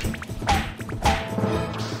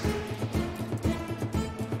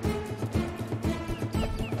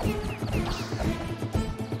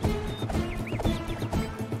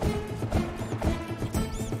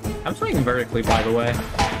 I'm swinging vertically, by the way.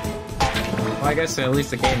 Well, I guess at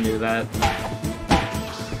least the game knew that.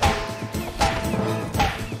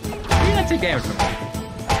 You didn't take damage from me.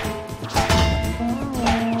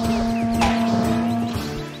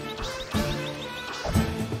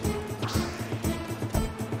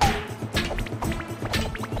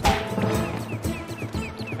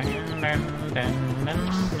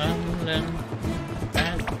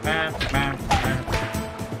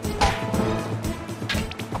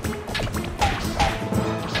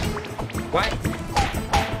 What?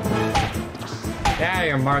 Get out of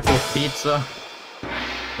here, Marco's Pizza.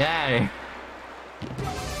 Get out of here.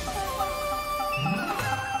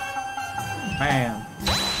 Man.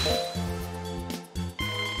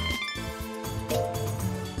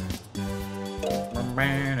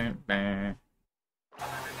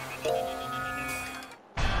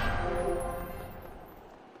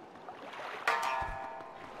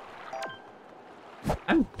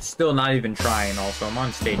 I'm still not even trying also. I'm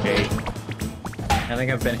on stage 8. I think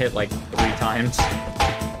I've been hit like 3 times.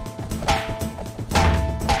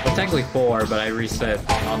 Well, technically 4, but I reset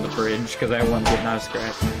on the bridge because I won did not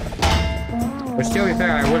scratch. Which, to be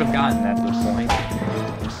fair, I would have gotten at this point.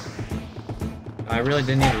 I really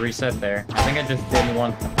didn't need to reset there. I think I just didn't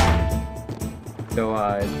want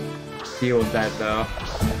to deal with that though.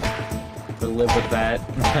 To live with that.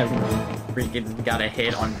 I freaking got a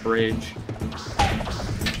hit on bridge.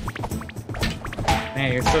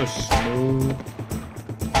 Man, you're so smooth.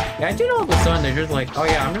 Yeah, I do know all of a sudden they're just like, oh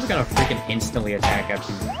yeah, I'm just gonna freaking instantly attack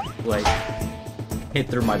after you, like, hit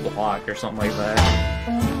through my block or something like that.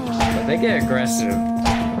 But they get aggressive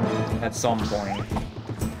at some point.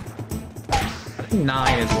 I think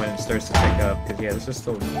 9 is when it starts to pick up, because yeah, this is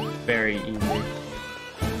still very easy.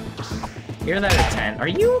 Hear that at 10? Are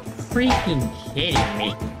you freaking kidding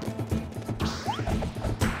me?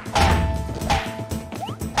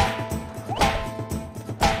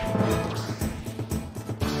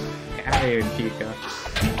 Here, Chica.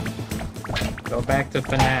 Go back to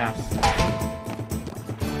FNAF.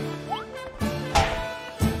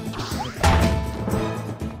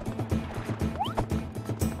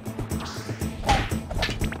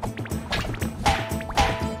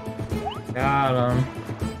 Got him.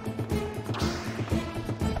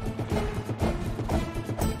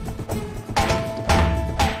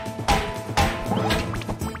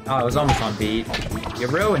 Oh, it was almost on beat. You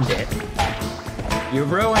ruined it. You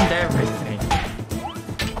ruined everything.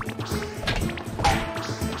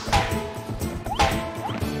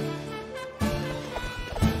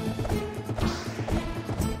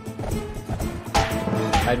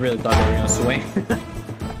 I really thought they were gonna swing.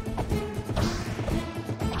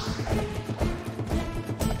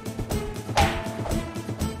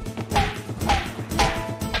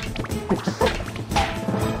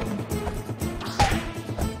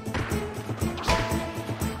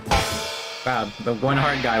 Wow, the one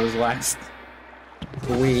heart guy was last.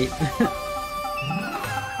 Sweet.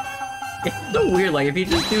 It's so weird, like, if you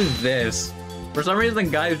just do this, for some reason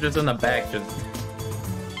the guy who's just in the back just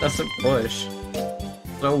doesn't push.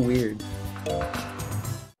 So weird.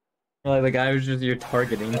 Like, the guy who's just you're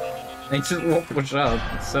targeting, they just won't push up.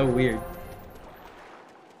 It's so weird.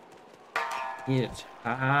 It's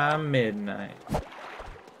midnight.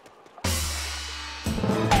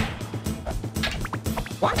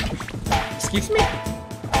 What? Excuse me?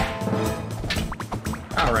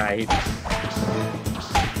 Alright.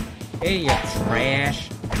 Hey, you trash.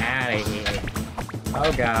 Outta here.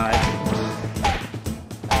 Oh god.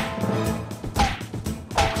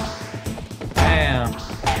 Bam.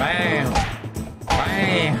 Bam.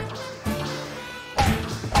 Bam.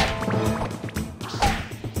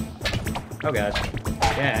 Oh god.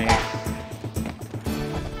 Yeah.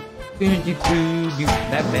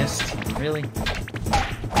 That missed. Really?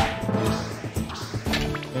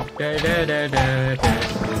 Da, da, da, da, da.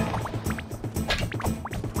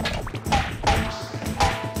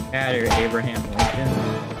 Out here, Abraham Lincoln.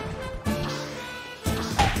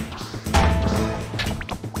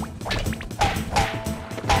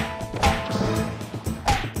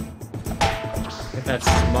 Get that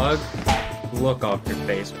smug look off your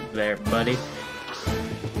face there, buddy.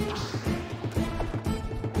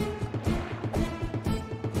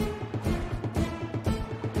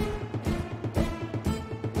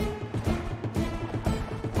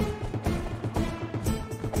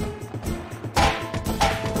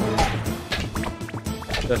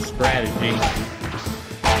 The strategy.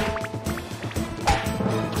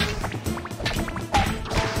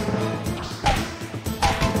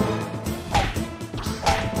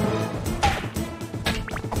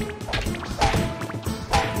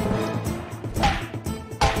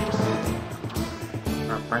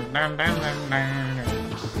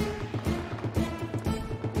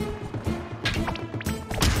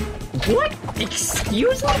 What?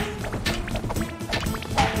 Excuse me?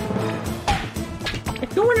 I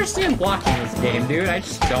don't understand blocking this game, dude. I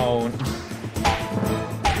just don't.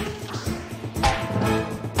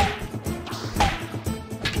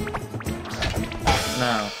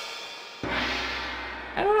 No.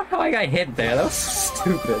 I don't know how I got hit there. That was so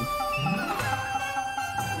stupid.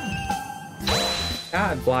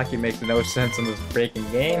 God, blocking makes no sense in this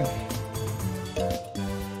freaking game.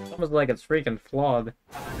 It's almost like it's freaking flawed.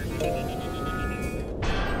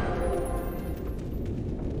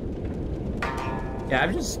 Yeah,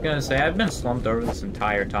 I'm just gonna say, I've been slumped over this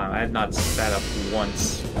entire time. I have not sat up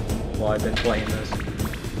once while I've been playing this.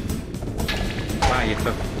 Wow, you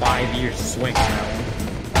took 5 years to swing on that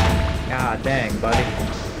one. God dang, buddy.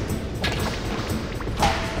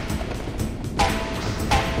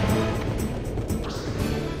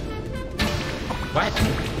 What?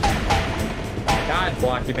 God,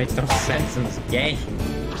 blocking makes no sense in this game.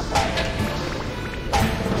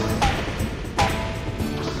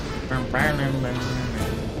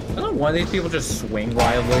 Doesn't one of these people just swing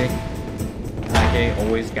wildly? That game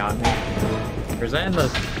always got me. Or is that in the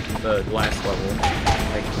last level?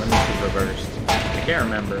 Like, when this is reversed? I can't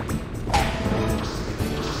remember.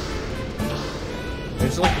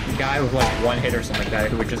 There's like a guy with like one hit or something like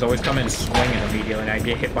that who would just always come in swinging immediately and I'd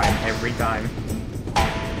get hit by him every time.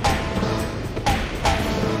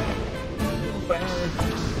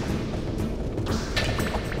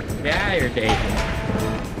 Yeah, you're dating.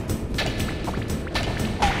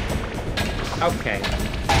 Okay.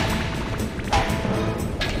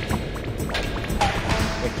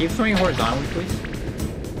 Wait, keep swinging horizontally, please.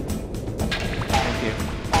 Thank you.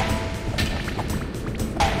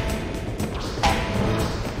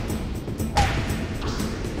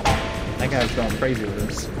 That guy was going crazy with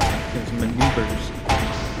this. His maneuvers.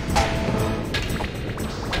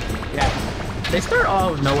 Yeah. They start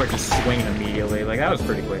out of nowhere just swinging immediately. Like, that was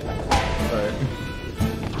pretty quick. But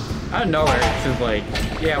out of nowhere, it's just like,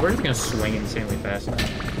 yeah, we're just gonna swing insanely fast now.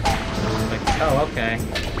 Like, oh, okay.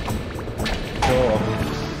 Cool.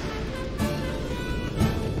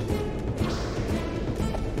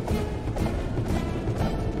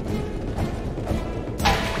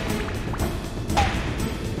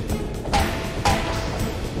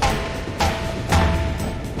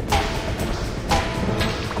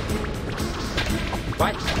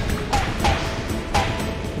 What?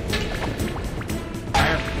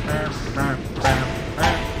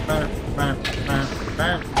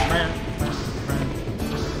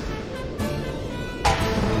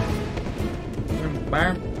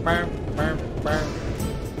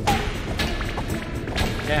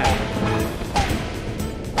 Yeah.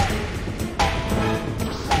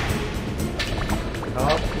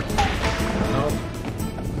 Nope. Nope.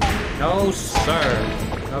 Nope. No,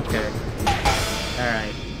 sir. Okay.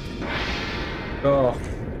 Alright. Go.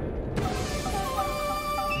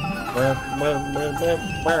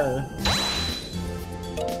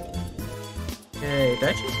 Hey, did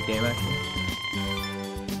I change the game actually?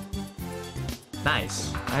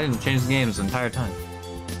 Nice. I didn't change the game this entire time.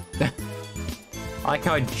 I like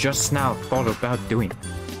how I just now thought about doing it.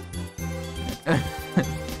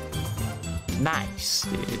 Nice,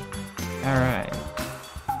 dude. Alright.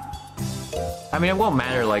 I mean, it won't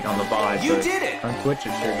matter, like, on the VOD. You did it! On Twitch,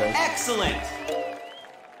 it sure does. Excellent!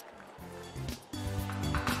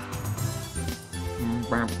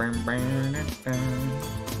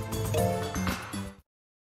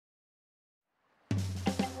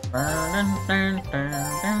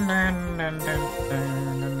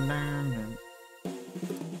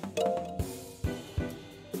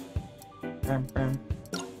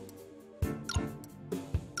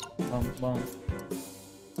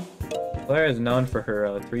 Claire is known for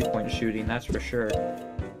her three-point shooting, that's for sure.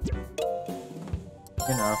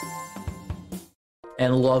 You know.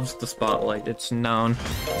 And loves the spotlight, it's known.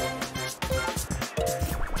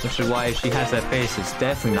 Which is why she has that face. It's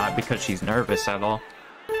definitely not because she's nervous at all.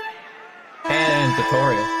 And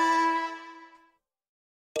tutorial.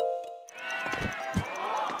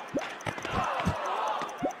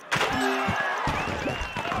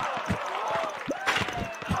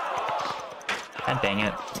 God dang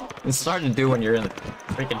it. It's hard to do when you're in the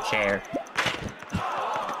freaking chair.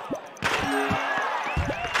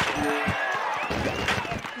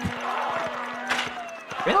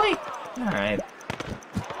 Really? Alright.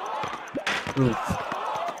 Oof.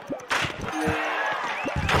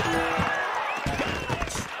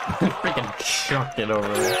 Freaking chucked it over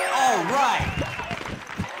there. All right!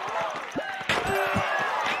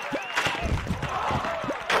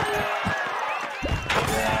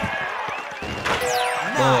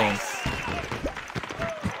 Nice!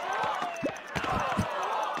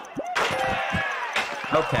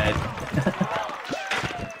 Okay.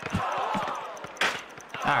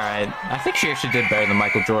 Alright. I think she actually did better than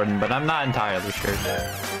Michael Jordan, but I'm not entirely sure.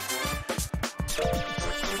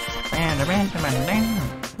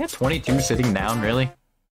 Yeah, 22 sitting down, really?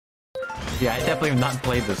 Yeah, I definitely have not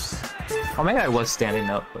played this. Oh, maybe I was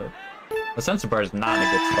standing up, but the sensor bar is not in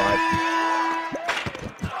a good spot.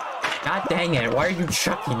 God dang it, why are you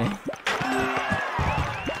chucking it?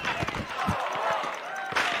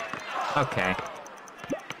 Okay.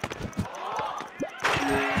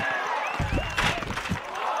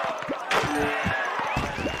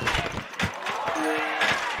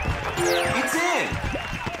 It's in!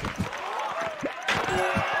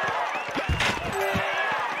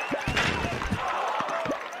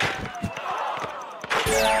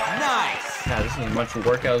 Nice! Yeah, this is as much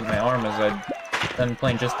workout with my arm as I've done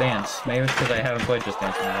playing Just Dance. Maybe it's because I haven't played Just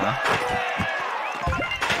Dance in a while.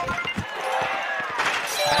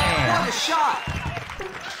 What a shot!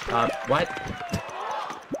 What?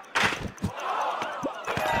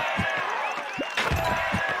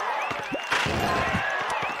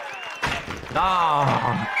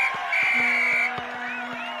 Oh!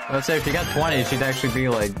 Let's say if you got 20, she'd actually be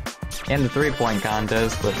like in the three-point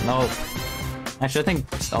contest, but nope. Actually, I think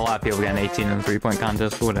a lot of people get an 18 in the three-point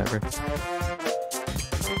contest, but whatever.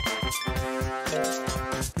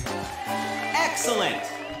 Excellent!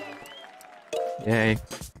 Yay.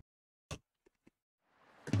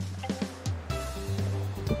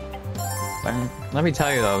 Let me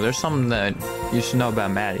tell you though, there's something that you should know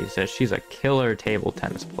about Maddie, is that she's a killer table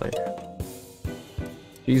tennis player.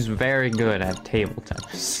 She's very good at table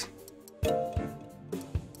tennis.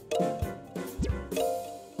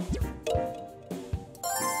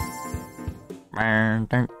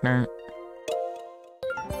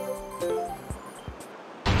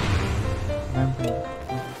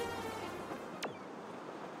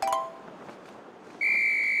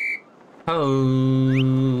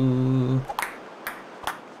 Oh.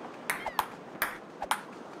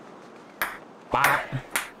 Bop.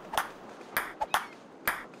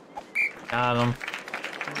 Got him.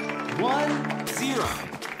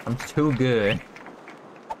 1-0. I'm too good.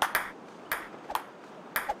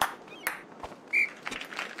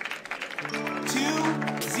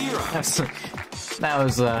 2-0. That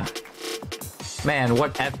was, man,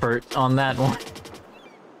 what effort on that one.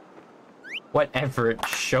 What effort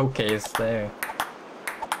showcased there.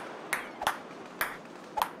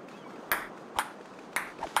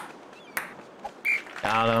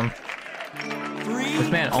 Got him. This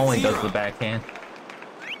man only does the backhand.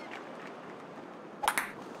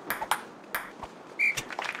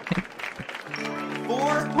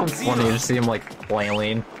 It's funny to see him like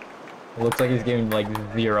flailing. It looks like he's giving like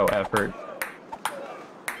zero effort.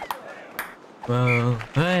 Whoa.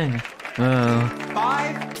 Hey. Whoa.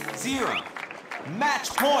 5-0. Match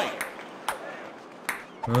point.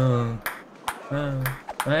 Whoa. Whoa.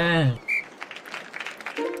 Hey.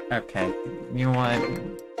 Okay. You know what?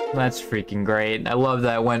 That's freaking great. I love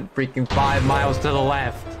that it went freaking 5 miles to the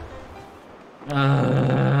left.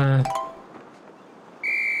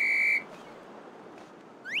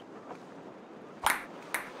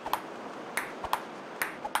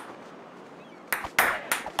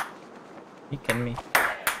 You kidding me?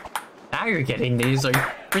 Now you're getting these. Are you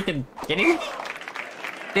freaking kidding me?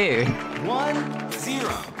 Dude.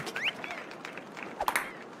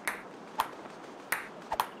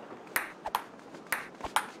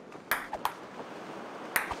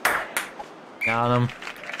 Got him.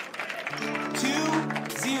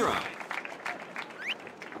 2-0.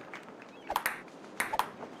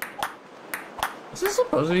 Is this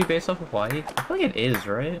supposed to be based off of Hawaii? I feel like it is,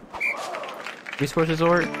 right? Resource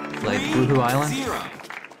Resort? Like Woohoo Island? 3-0.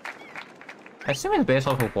 I assume it's based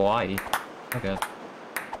off of Hawaii. Okay.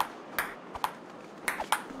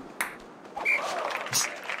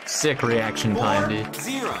 Sick reaction time, dude.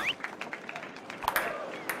 4-0.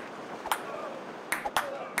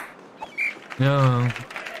 No.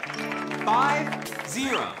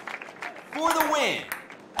 5-0. For the win.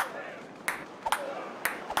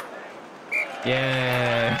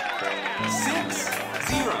 Yeah.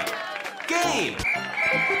 6-0. Game.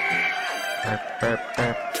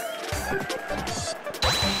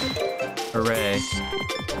 Hooray.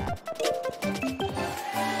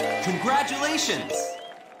 Congratulations.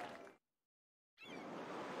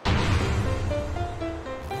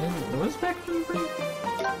 What's Spectrum?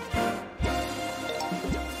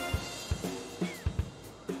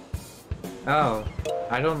 Oh,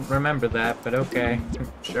 I don't remember that, but okay.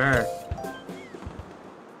 Sure.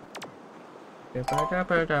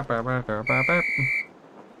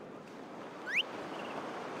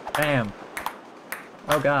 Damn.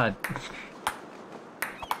 Oh god.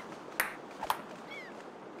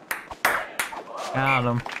 Got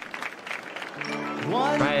him.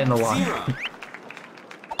 1-0. Right in the water. Yeah,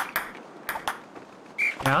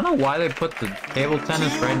 I don't know why they put the table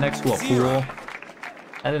tennis right next to a pool.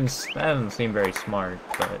 That didn't seem very smart,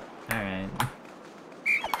 but alright.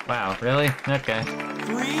 Wow, really? Okay.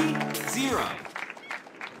 3-0. Zero.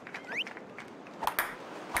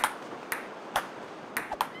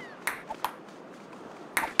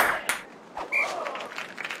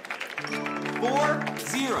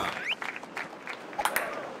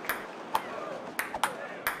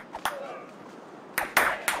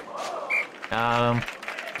 Got him.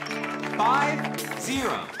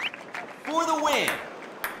 5-0 for the win.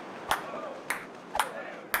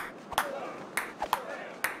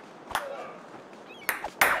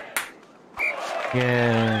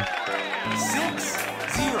 Yeah.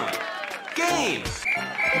 6-0 game.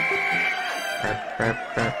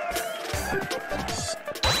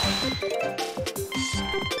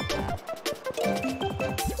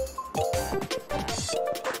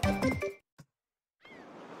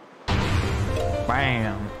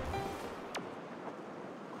 Bam.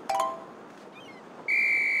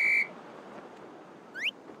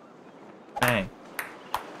 Bang.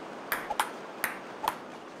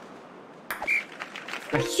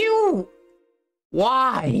 You?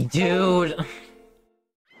 Why, dude?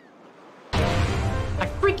 I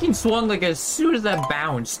freaking swung like as soon as that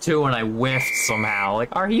bounced too, and I whiffed somehow. Like,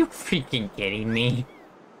 are you freaking kidding me?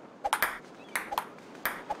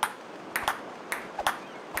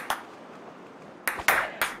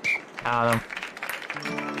 Got him.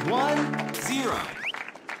 1-0.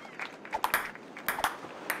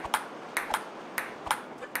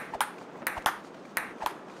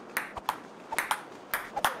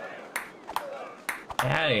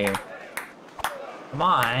 Get out of here. Come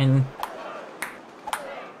on.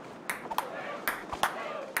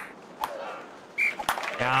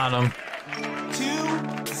 Got him.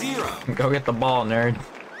 2-0. Go get the ball, nerd.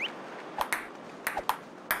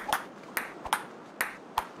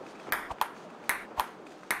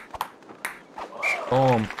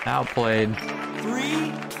 Boom. Outplayed.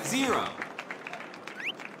 3-0.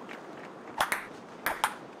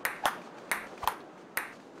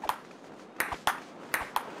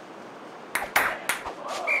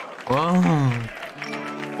 Whoa.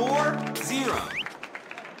 4-0.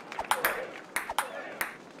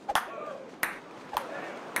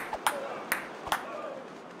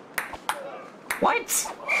 What?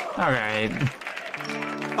 Alright.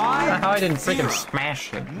 How I didn't freaking 5-0.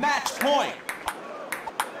 smash it. Match point.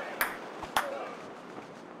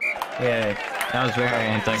 Yeah, that was very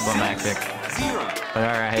anticlimactic. 0. But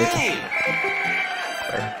alright. Game.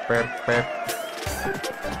 Burp, burp, burp.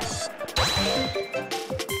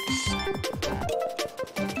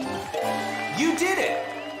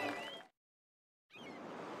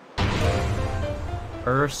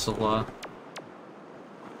 Ursula.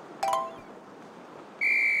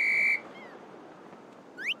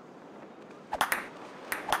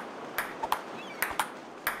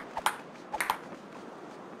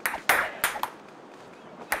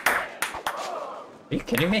 Are you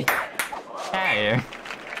kidding me? Hey.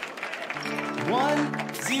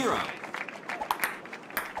 1-0.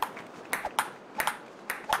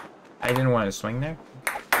 I didn't want to swing there.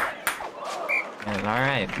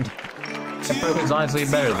 Alright. That Pokemon's honestly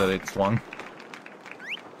better that it swung.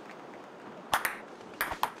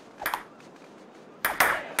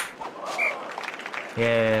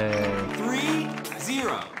 Yay.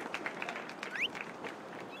 3-0.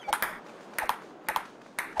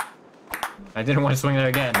 I didn't want to swing there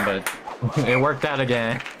again, but it worked out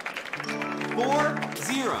again.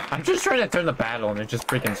 4-0. I'm just trying to turn the battle and it just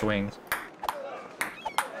freaking swings.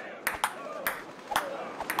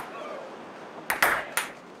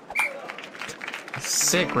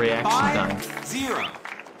 Sick reaction time. 5-0.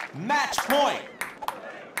 Match point.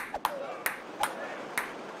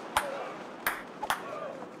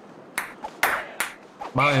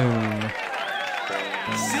 Boom.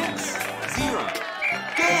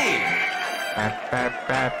 6-0. Game. Bap, bap,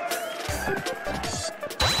 bap.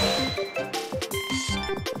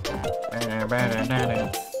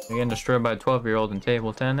 You're getting destroyed by a 12-year-old in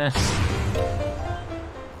table tennis.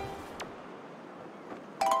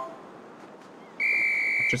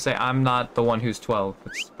 Just say I'm not the one who's 12.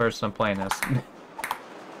 It's the person I'm playing as.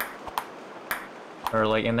 Or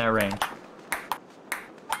like in that range.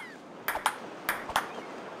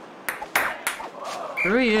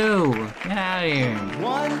 Screw you! Get out of here!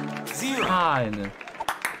 1-0. God!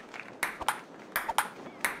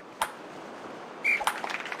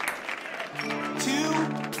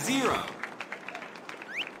 Zero.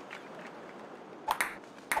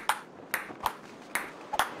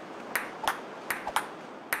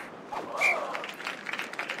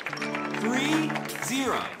 Three,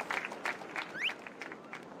 zero.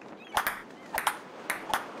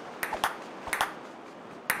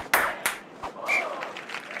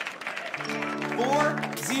 Four,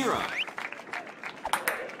 zero.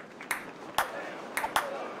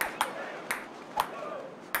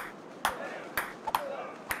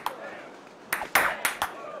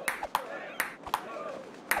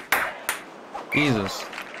 Jesus.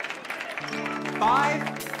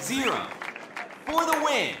 5-0 for the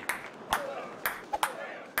win.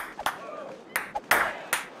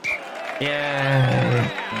 Yay!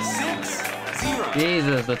 6-0.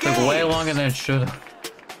 Jesus, that took way longer than it should have.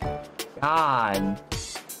 God.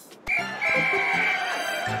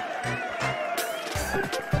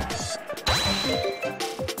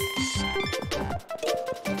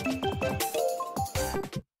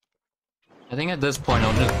 I think at this point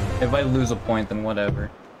I'll just, if I lose a point, then whatever.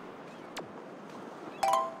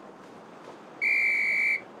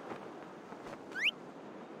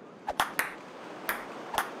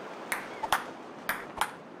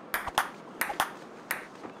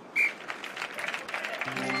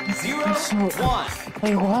 Zero, one.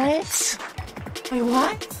 Wait, what? Wait,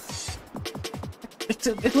 what?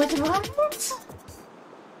 Wait, what?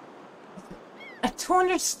 A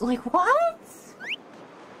 200, like, what?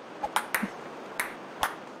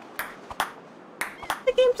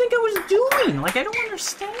 The game think I was doing? Like, I don't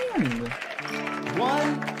understand.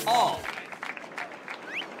 1-all.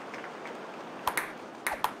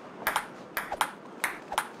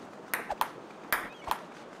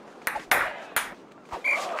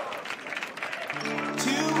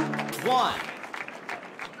 One.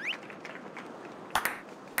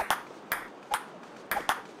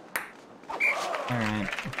 Alright.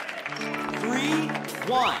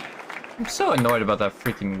 3-1. I'm so annoyed about that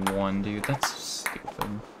freaking one, dude. That's so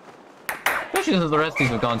stupid. Especially since the rest of these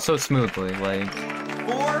have gone so smoothly, like...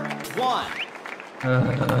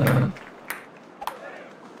 4-1.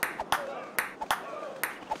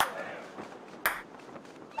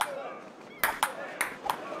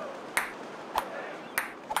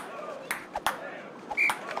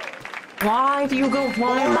 Why do you go 5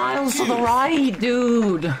 miles to the right,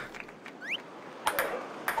 dude?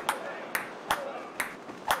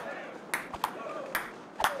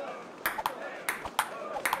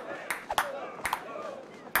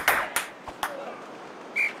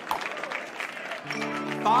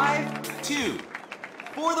 Five-two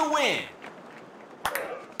for the win.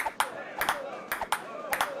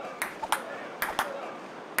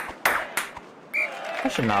 I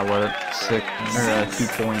should not let it 6 or 2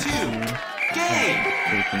 points. Game.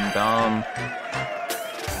 Freaking dumb.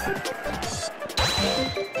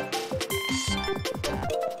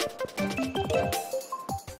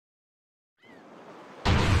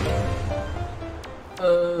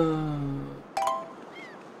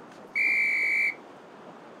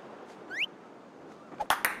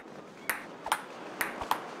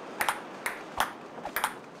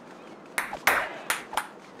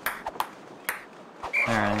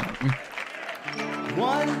 Alright.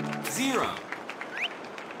 1-0.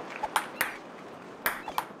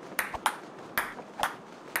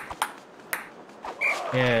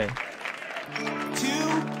 Yeah.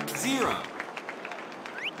 2-0.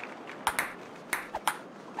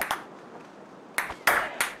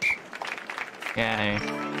 Yeah.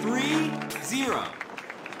 3-0.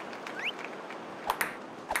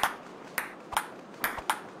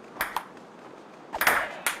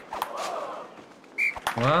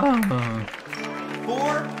 Whoa.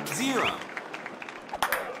 4-0.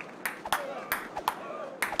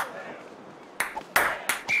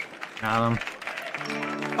 Got him.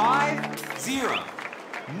 5-0.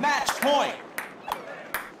 Match point.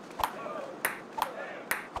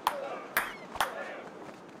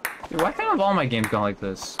 Dude, why can't all my games go like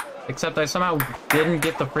this? Except I somehow didn't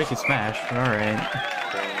get the freaking smash. Alright.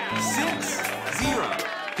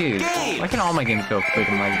 6-0. Dude, why can't all my games go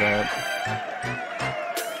freaking like that?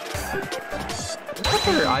 I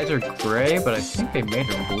think their eyes are gray, but I think they made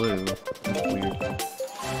them blue. That's weird.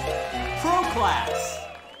 Pro class.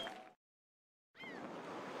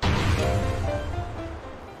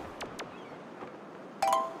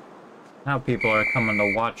 Now people are coming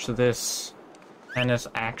to watch this tennis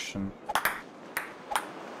action.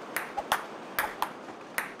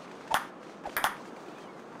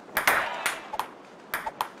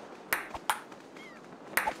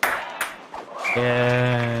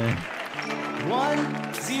 Yeah.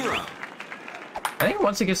 1-0. I think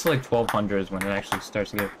once it gets to like 1200 is when it actually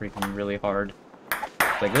starts to get freaking really hard.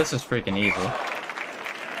 Like, this is freaking easy.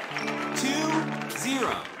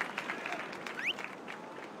 2-0.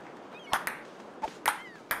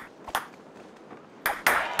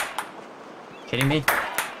 Kidding me? You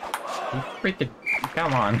freaking...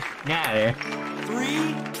 Come on. Get out of here.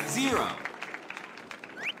 3-0.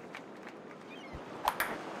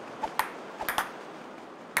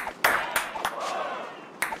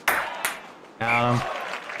 Got him.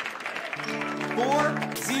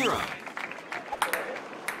 4-0.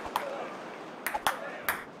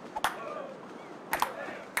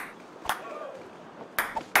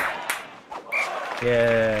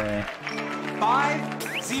 Yeah.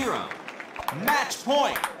 5-0. Match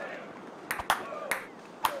point.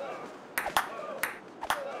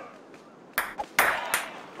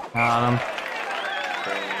 Got him.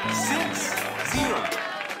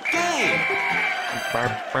 6-0. Game.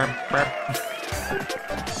 Burp, burp, burp.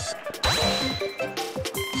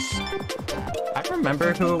 I don't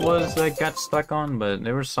remember who it was that got stuck on, but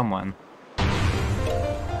there was someone.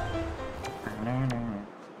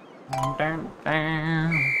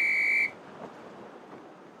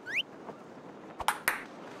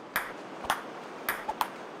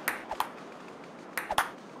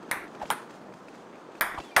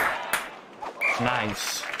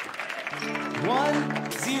 Nice.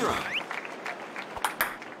 1-0.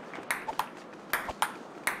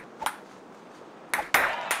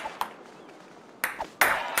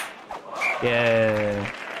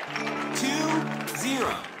 Yeah.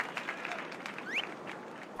 2-0.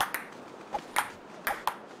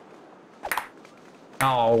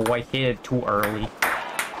 Oh, I hit it too early.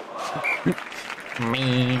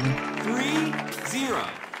 Mean. 3-0.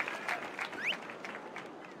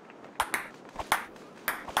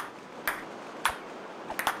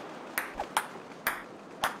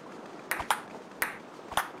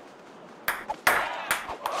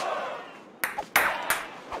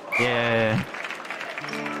 Yeah.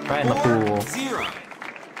 Right in the pool. 4-0.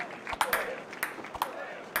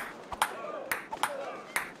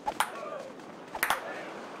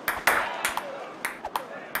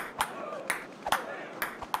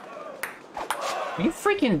 You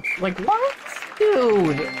freaking, like, what?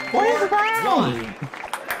 Dude, what is that?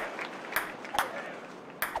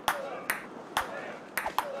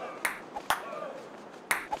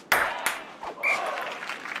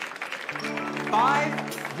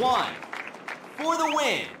 4-1. For the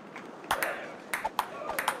win.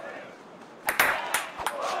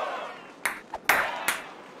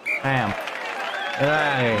 Damn.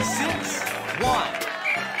 Hey. 6-1.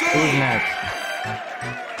 Who's Game. next?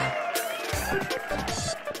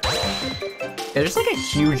 Yeah, there's like a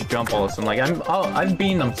huge jump all of a sudden. Like I've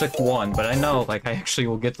beaten them 6-1, but I know like I actually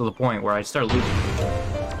will get to the point where I start losing.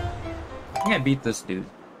 I think I beat this dude.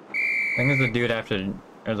 I think it's the dude after,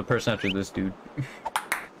 or the person after this dude.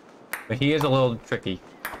 But he is a little tricky.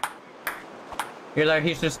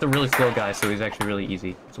 He's just a really slow guy, so he's actually really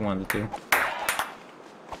easy. It's one of the two.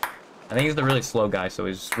 I think he's the really slow guy, so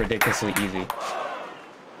he's ridiculously easy.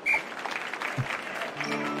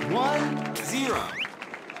 1-0.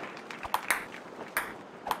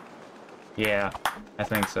 Yeah, I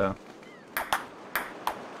think so.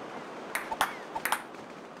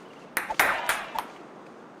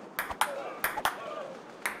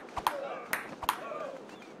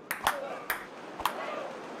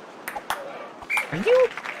 Are you?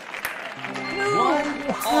 What?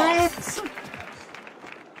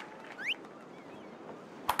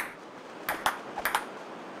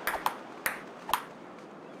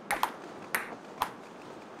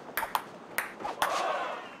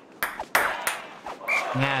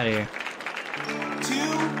 Get out of here.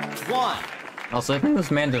 2-1. Also, I think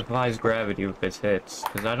this man defies gravity with his hits,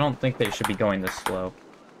 because I don't think they should be going this slow.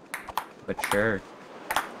 But sure.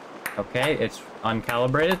 Okay, it's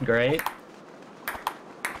uncalibrated, great.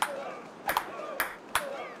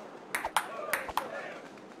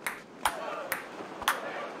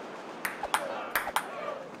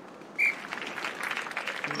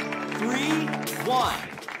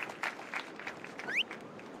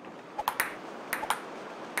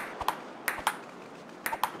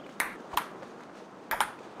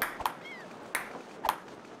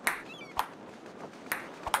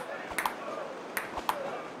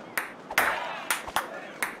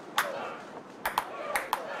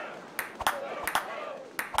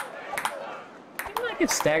 Get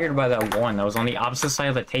staggered by that one that was on the opposite side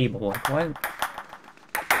of the table. Like, what?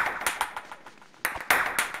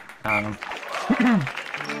 I don't know.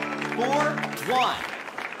 4-1.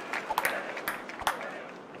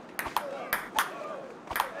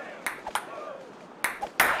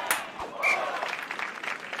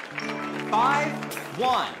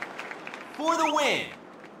 5-1 for the win.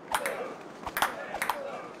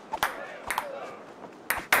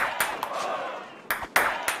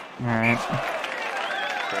 All right.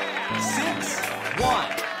 6-1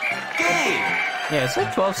 game. Yeah, it's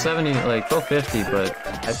like 1270, like 1250, but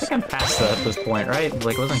I think I'm past that at this point, right?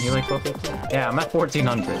 Like, wasn't he like 1250? Yeah, I'm at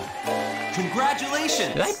 1400.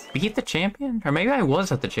 Congratulations. Did I beat the champion? Or maybe I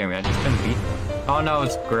was at the champion, I just couldn't beat him. Oh no,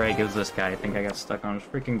 it's Greg. It was this guy. I think I got stuck on. It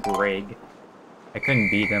was freaking Greg. I couldn't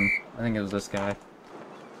beat him. I think it was this guy.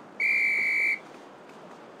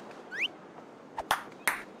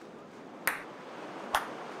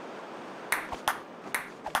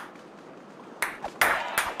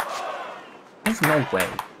 There's no way.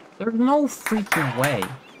 There's no freaking way.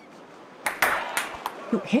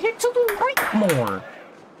 Dude, hit it to the right more.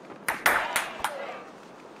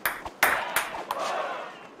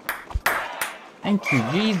 Thank you,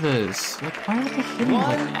 Jesus. Like, why are they hitting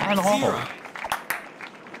it at all? 1-0.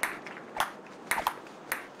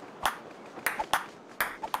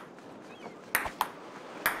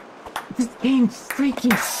 This game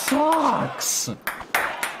freaking sucks.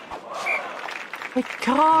 Like,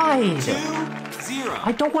 guys. 2-0.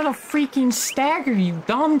 I don't want to freaking stagger you,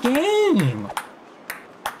 dumb game.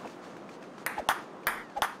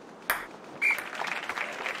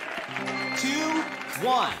 Two,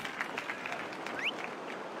 one.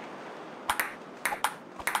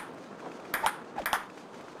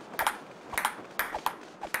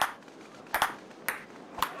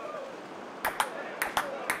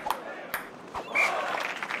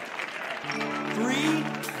 Three,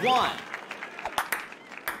 one.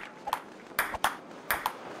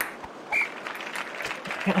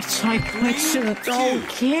 That's my question. Don't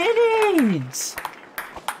get it.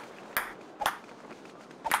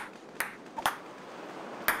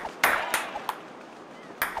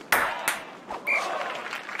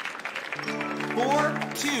 Four,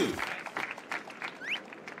 two.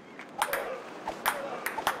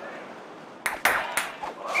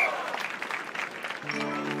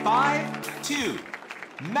 Five, two.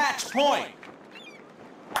 Match point.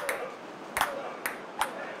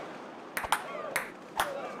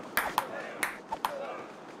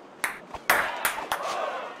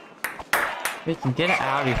 We can get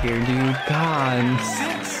out of here, dude. God.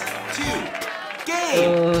 6-2.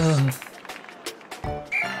 Game.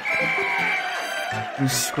 And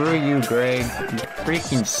screw you, Greg. You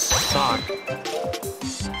freaking suck.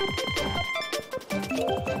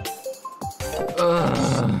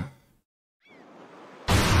 Ugh.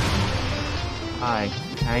 Hi,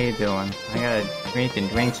 how you doing? I gotta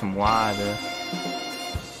drink some water.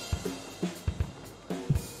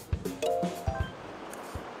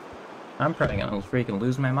 I'm probably gonna freaking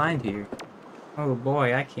lose my mind here. Oh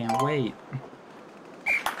boy, I can't wait.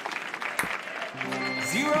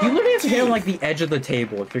 0, You literally have to hit 2. like the edge of the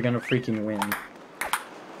table if you're gonna freaking win.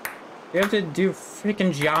 You have to do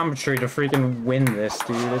freaking geometry to freaking win this,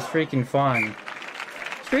 dude. It's freaking fun.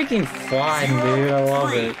 It's freaking fun, dude. I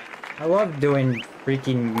love it. I love doing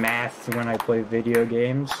freaking math when I play video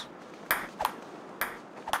games.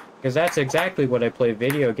 Because that's exactly what I play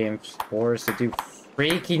video games for, is to do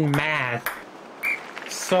freaking math.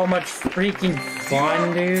 So much freaking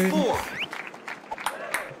fun, dude. 4.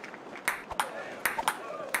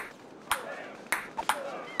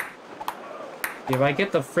 If I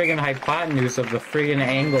get the friggin' hypotenuse of the friggin'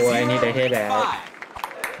 angle I need to hit at,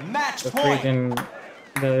 5. Match the point. freaking,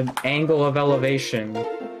 the angle of elevation,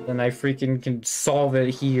 then I freaking can solve it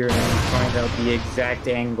here and find out the exact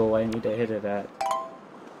angle I need to hit it at.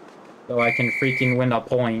 So I can freaking win a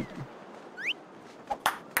point.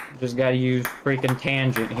 Just gotta use freaking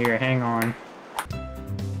tangent here, hang on.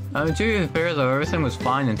 To be fair though, everything was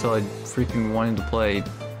fine until I freaking wanted to play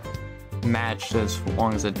match as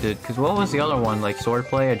long as it did. Cause what was the other one? Like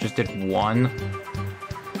swordplay? I just did 1. I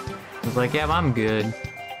was like, yeah, I'm good.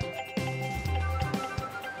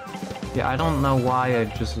 Yeah, I don't know why I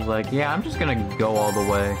just was like, yeah, I'm just gonna go all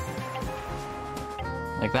the way.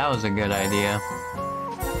 Like, that was a good idea.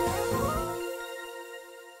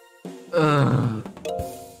 Ugh.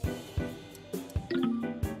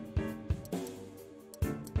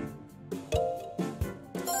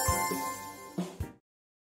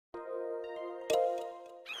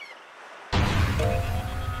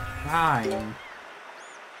 Fine.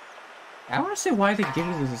 I want to say why they give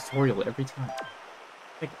you the tutorial every time.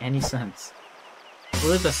 Doesn't make any sense. Well,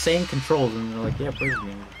 they're the same controls, and they're like, yeah, Bird's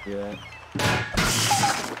gonna do that.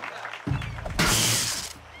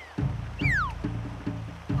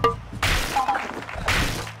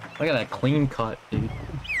 Look at that clean cut, dude.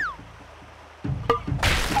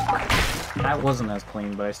 That wasn't as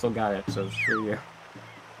clean, but I still got it, so screw you.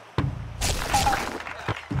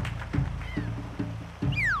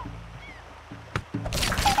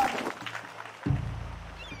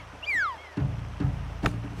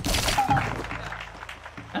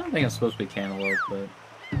 I don't think it's supposed to be cantaloupe, but...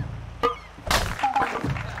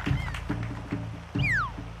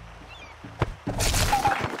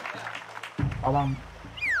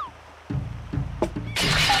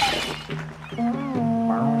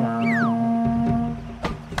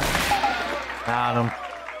 Got him.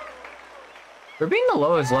 For being the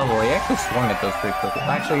lowest level, he actually swung at those pretty quickly.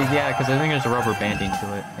 Actually, yeah, because I think there's a rubber banding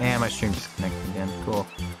to it. And my stream disconnected again. Cool.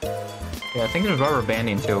 Yeah, I think there's rubber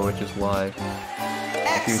banding to it, which is why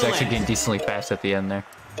he was actually getting decently fast at the end there.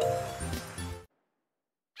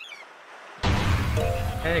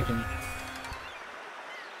 Again.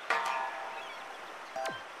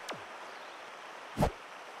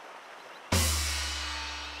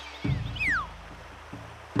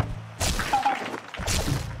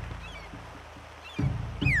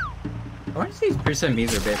 Why do these preset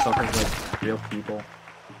memes are based off of like real people?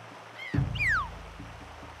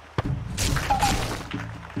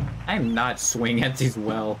 I'm not swinging at these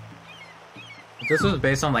well. If this was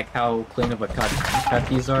based on like how clean of a cut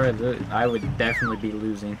these are, I would definitely be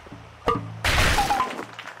losing.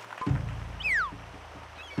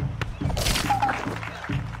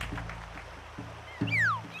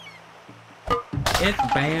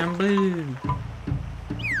 It's bamboo.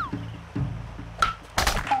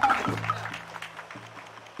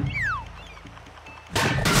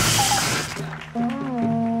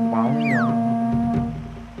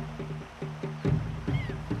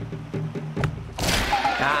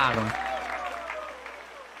 Got him.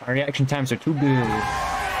 Our reaction times are too good.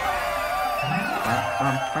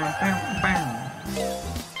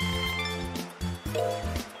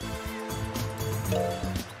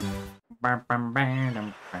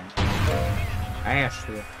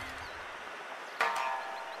 Ashley.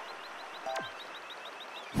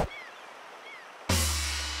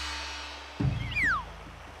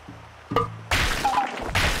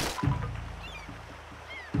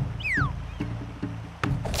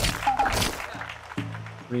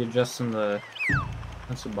 Readjusting the...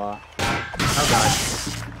 That's a bot. Oh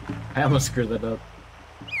god. I almost screwed that up.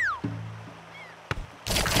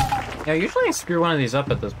 Yeah, usually I screw one of these up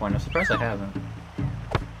at this point. I'm surprised I haven't.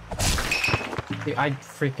 Dude, I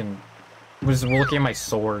freaking was looking at my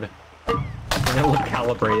sword. It didn't look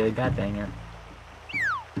calibrated. God dang it.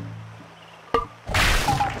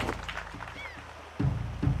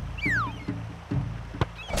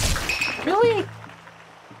 Really?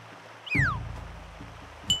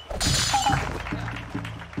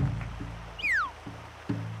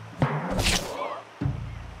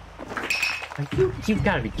 You've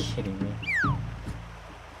got to be kidding me.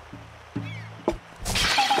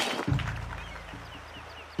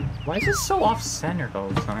 Why is this so off-centered all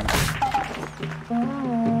the time?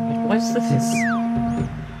 Like, what's this?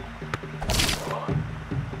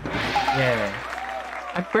 Yeah.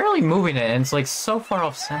 like barely moving it, and it's like so far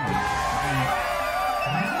off center.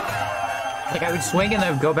 Like I would swing and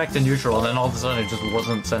then go back to neutral, and then all of a sudden it just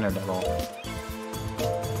wasn't centered at all.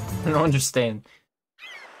 I don't understand.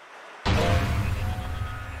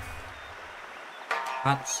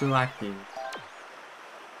 Hatsuaki.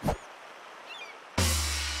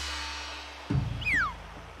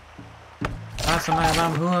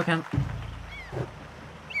 Asama Huracan.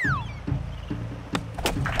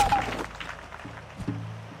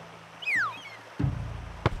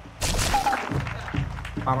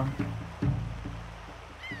 Power.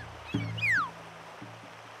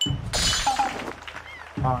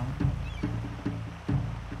 Power.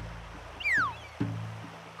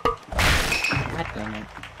 God dang it.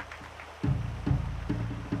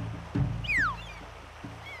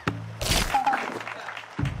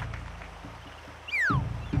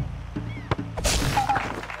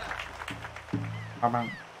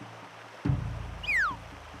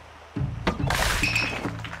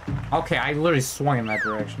 Okay, I literally swung in that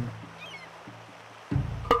direction.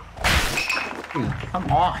 Dude, come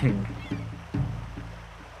on.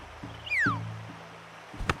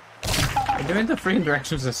 Doing the freaking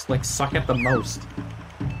directions just like suck at the most.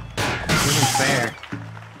 This isn't fair.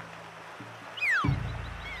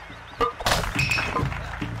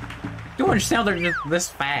 I don't understand they're just this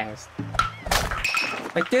fast.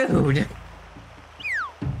 Like, dude.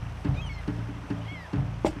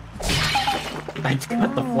 I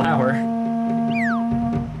cut the flower.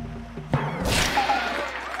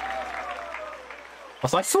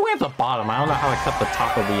 Also, I swung at the bottom. I don't know how I cut the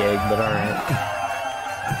top of the egg, but alright.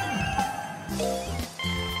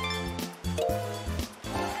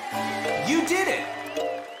 You did it!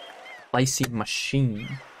 Slicing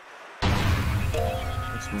machine.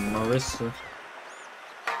 It's Marissa.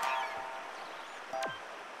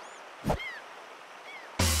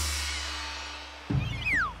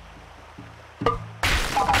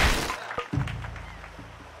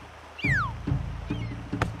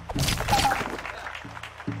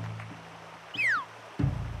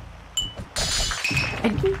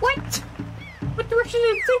 What? What direction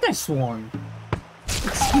did you think I swung?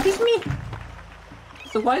 Excuse me?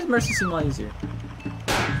 So why does Mercy seem a lot easier?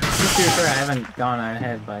 Just to be fair, I haven't gone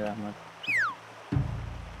ahead by that much.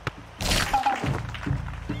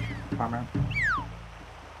 Farmer.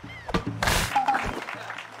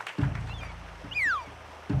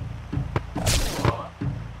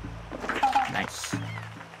 Nice.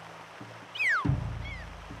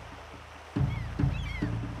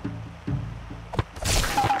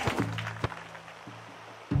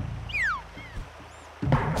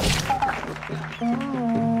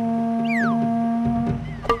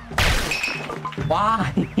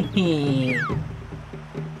 Why?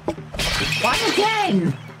 Why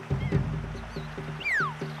again?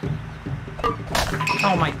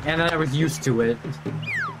 Oh my, and I was used to it.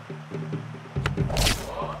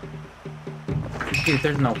 Dude,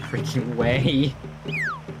 there's no freaking way.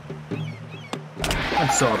 I'm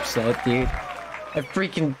so upset, dude. I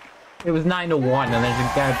freaking... It was 9-1, and then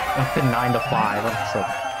it got up to 9-5. I'm so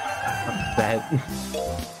upset.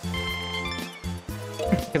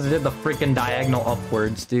 Because it did the freaking diagonal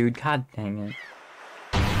upwards, dude. God dang it.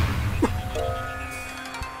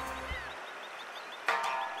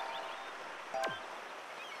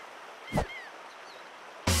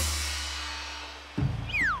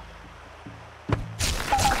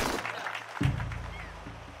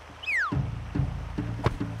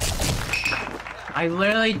 I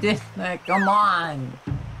literally did that. Come on.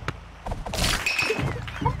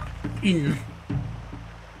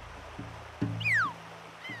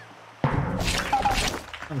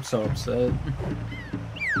 I'm so upset.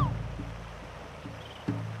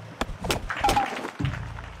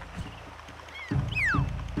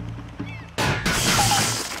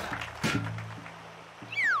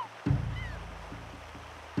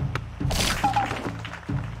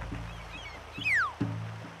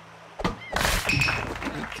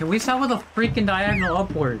 Can we start with a freaking diagonal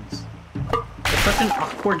upwards? It's such an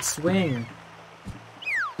awkward swing.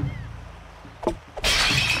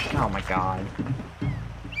 Oh my god.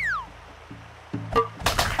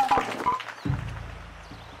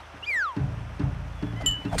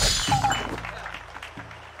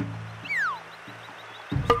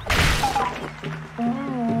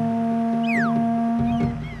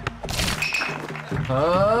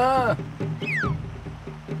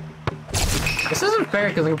 This isn't fair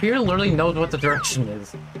because the computer literally knows what the direction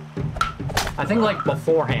is. I think like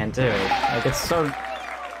beforehand too. Like it's so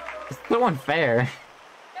unfair.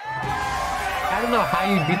 I don't know how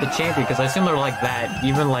you beat the champion because I assume they're like that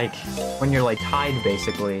even like when you're like tied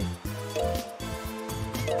basically.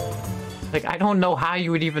 Like, I don't know how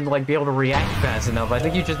you would even, like, be able to react fast enough. I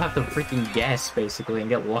think you just have to freaking guess, basically, and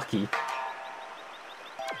get lucky.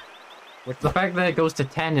 Which, the fact that it goes to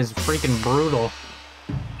 10 is freaking brutal.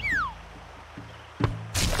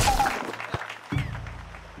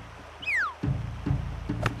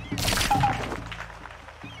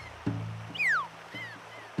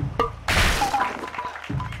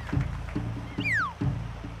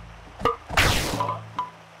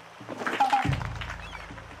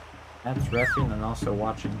 That's refing and also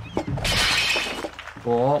watching.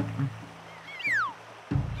 Cool.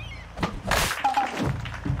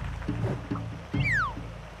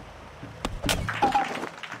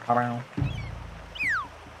 Around.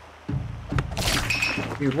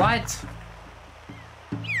 Dude, what?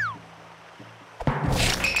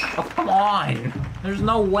 Oh, come on! There's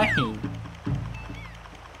no way!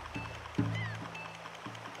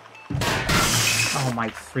 Oh my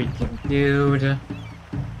freaking dude.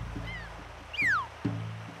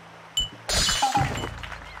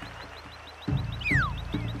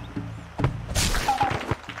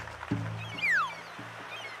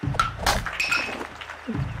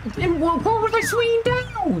 And what was I swinging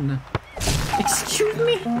down? Excuse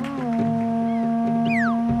me?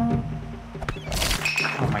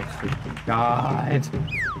 Oh my freaking god.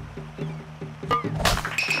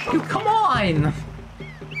 Dude, come on!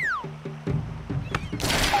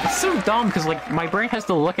 It's so dumb, because, like, my brain has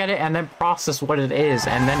to look at it and then process what it is,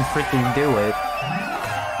 and then freaking do it.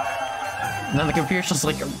 And then the computer's just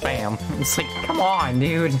like, bam. It's like, come on,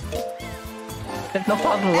 dude. There's no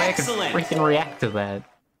other way I could freaking react to that.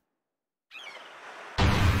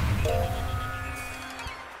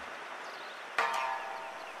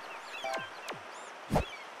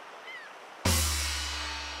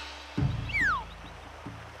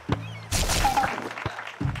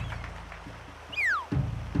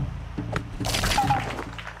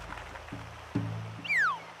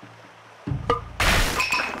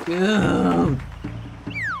 Dude.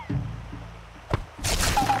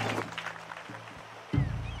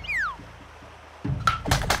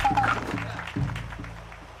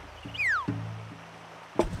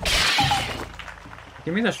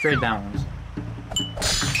 Give me the straight down ones.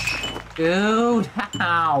 Dude,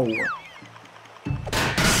 how?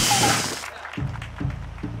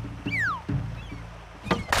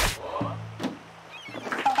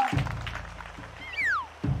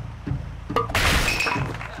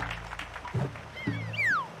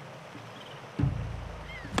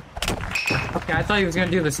 Okay, I thought he was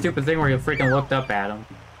gonna do the stupid thing where he freaking looked up at him.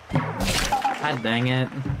 God dang it.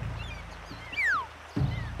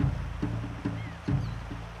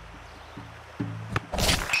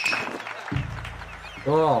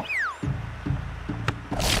 Cool.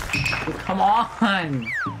 Dude, come on!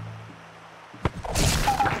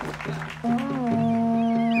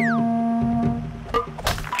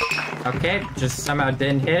 Okay, just somehow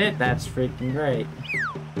didn't hit it. That's freaking great.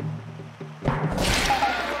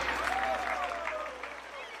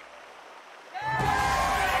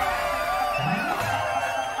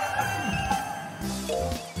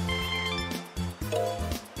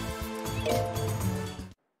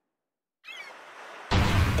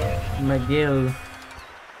 McGill.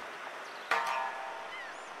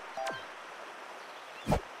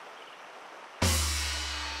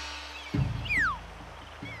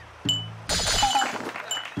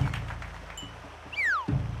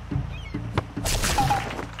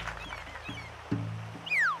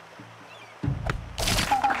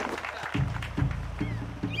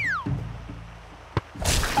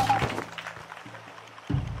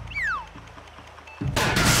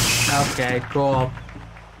 Okay, cool.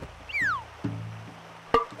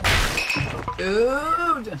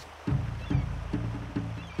 Dude!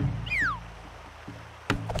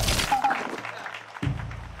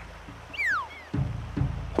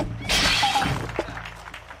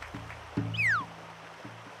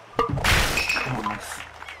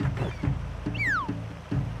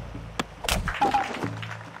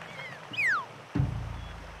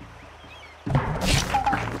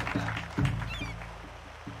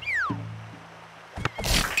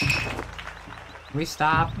 Can we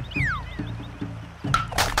stop?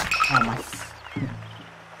 Oh my.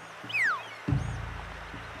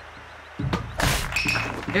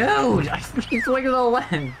 Dude, I freaking look at the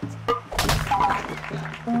lens.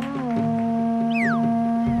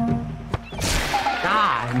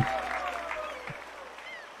 God.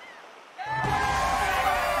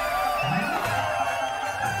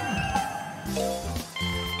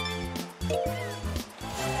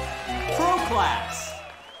 Pro class.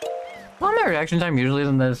 Well, my reaction time usually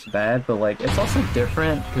isn't this bad, but like it's also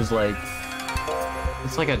different because like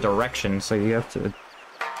it's like a direction, so you have to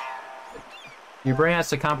Your brain has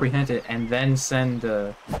to comprehend it and then send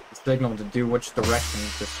a signal to do which direction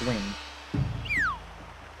to swing.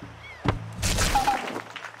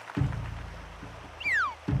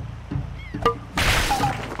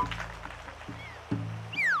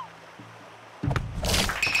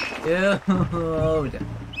 Dude.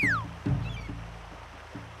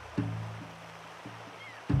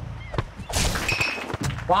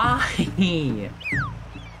 Why?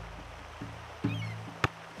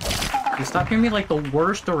 You stop giving me like the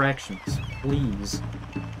worst directions, please.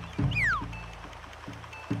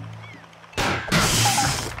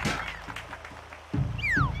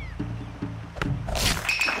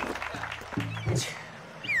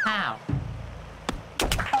 How?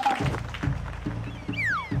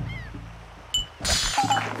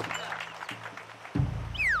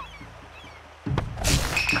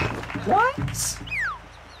 What?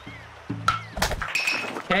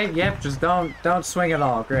 Okay, yep, just don't swing at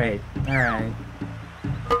all. Great. Alright.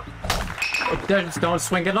 Just don't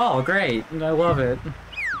swing at all. Great. I love it.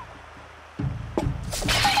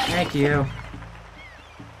 Thank you.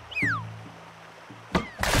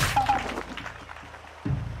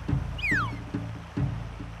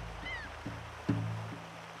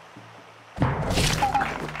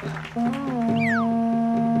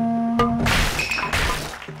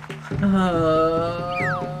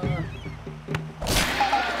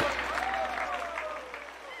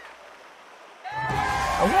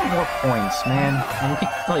 I want more points, man. I'm getting,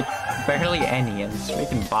 like, barely any, and it's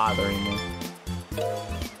freaking bothering me.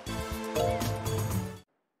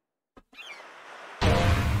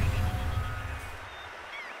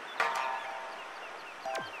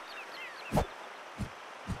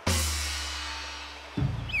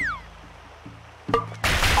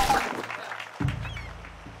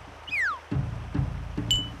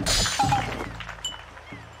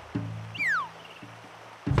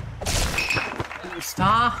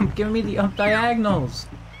 Stop giving me the up diagonals.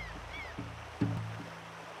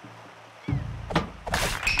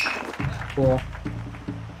 Cool.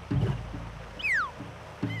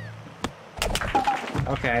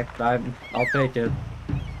 Okay, I'll take it.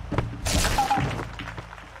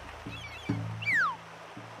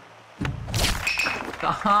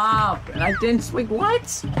 Stop! And I didn't swing.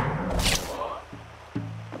 What?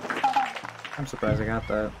 I'm surprised I got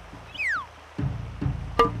that.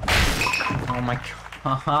 Oh my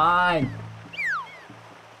god!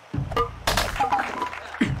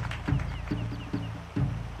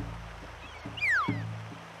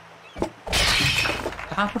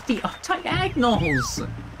 Stop with the up diagonals!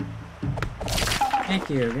 Thank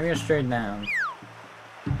you, give me a straight down.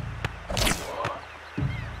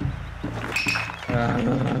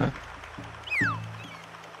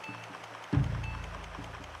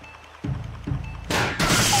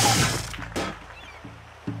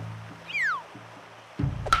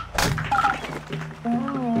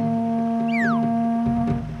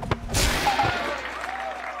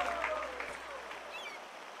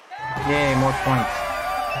 Yay, more points.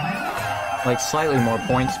 Like, slightly more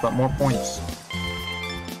points, but more points.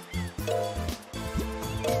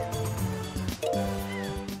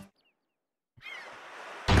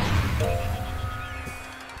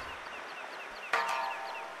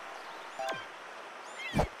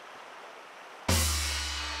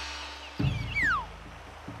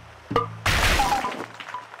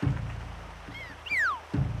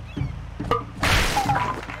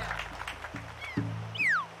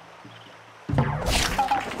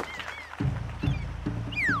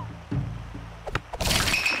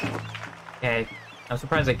 Okay, I'm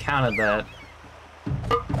surprised I counted that.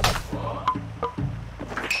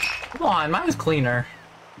 Come on, mine was cleaner.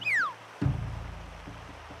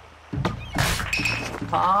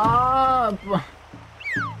 Stop!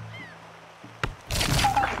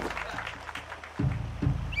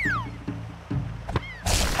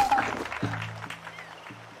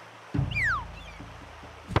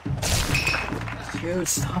 Dude,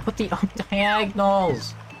 stop with the up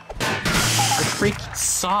diagonals! They freaking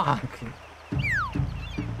suck!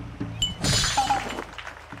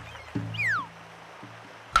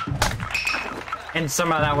 And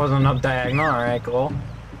somehow that wasn't up diagonal, alright, cool.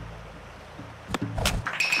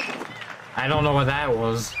 I don't know what that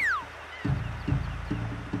was.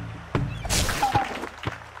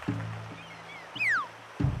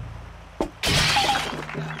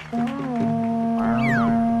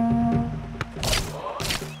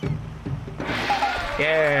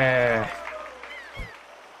 Yeah.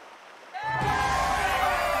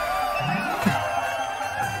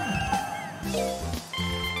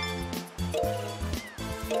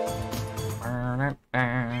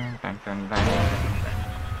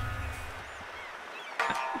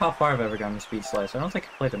 how far I've ever gotten the Speed Slice. I don't think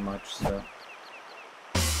I played it much, so...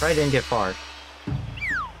 Probably didn't get far.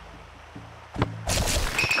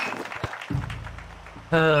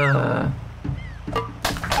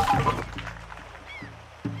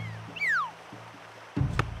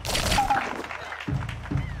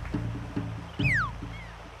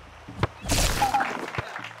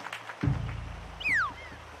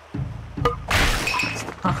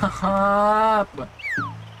 Stop!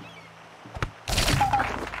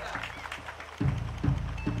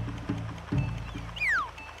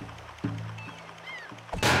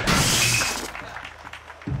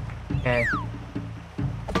 Okay.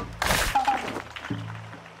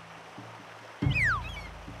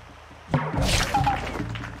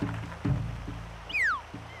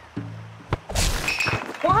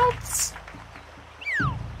 What?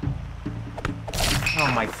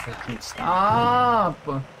 Oh my freaking stop!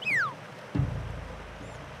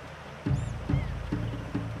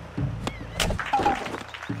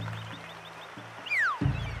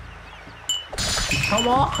 Come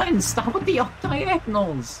on, stop with the up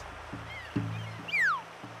diagonals!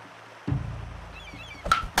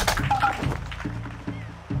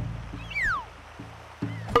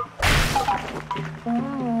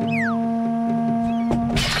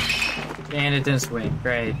 And it didn't swing.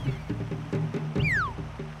 Great.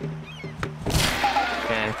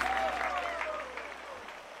 Okay.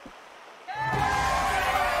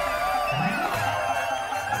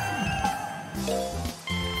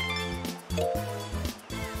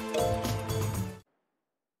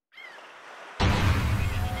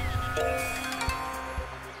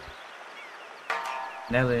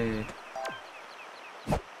 Nelly.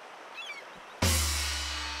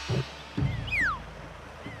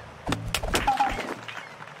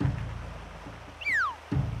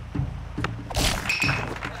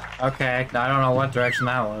 Okay, I don't know what direction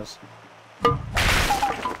that was.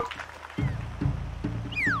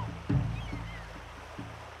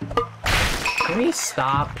 Can we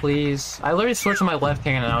stop, please? I literally switched to my left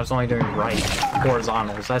hand and I was only doing right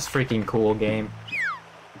horizontals. That's freaking cool, game.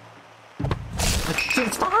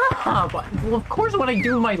 Dude, stop! Well, of course what I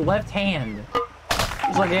do with my left hand.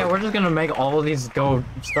 It's like, yeah, we're just gonna make all of these go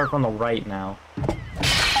start from the right now.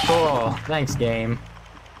 Cool. Thanks, game.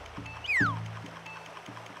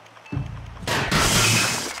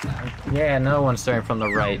 Yeah, no one's starting from the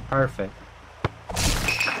right. Perfect.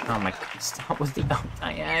 Oh my god, stop with the up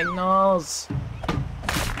diagonals!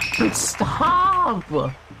 Dude, stop!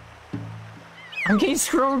 I'm getting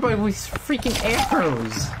screwed by these freaking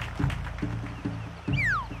arrows!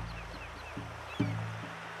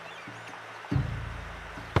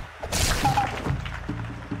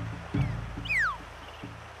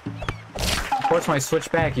 Of course, when I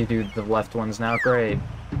switch back, you do the left ones now. Great.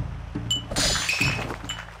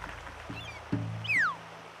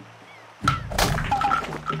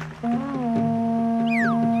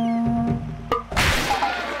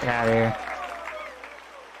 Get out of here.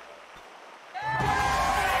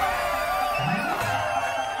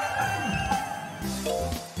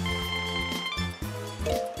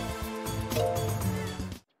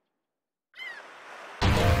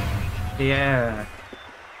 Yeah.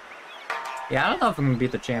 Yeah, I don't know if I'm gonna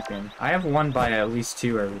beat the champion. I have won by at least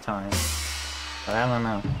 2 every time. But I don't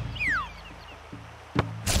know.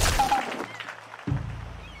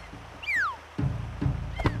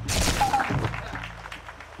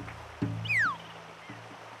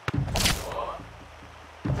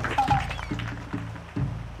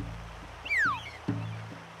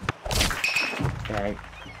 Okay.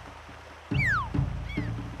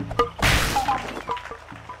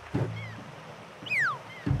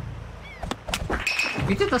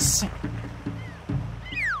 You did the same.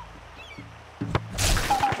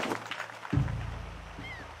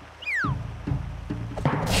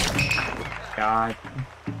 God.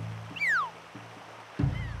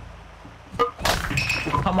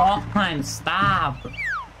 Come on, stop.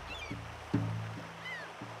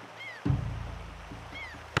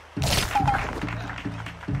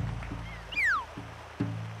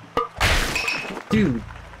 Dude,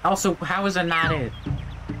 also, how is that not it?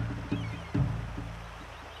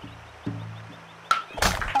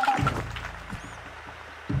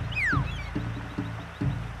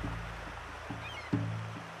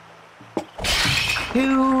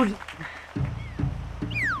 Dude!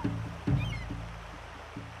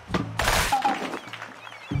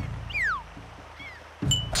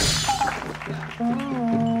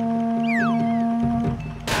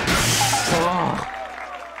 Oh.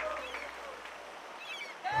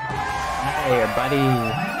 Hey, buddy.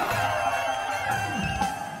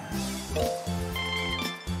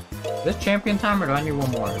 Is this champion time or do I need one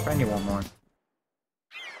more? If I need one more.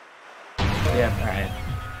 Yeah, alright.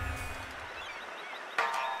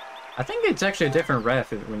 I think it's actually a different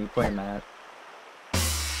ref when you play Matt.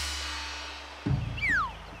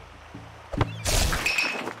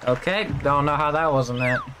 Okay, don't know how that wasn't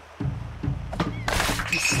it.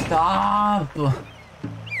 Stop!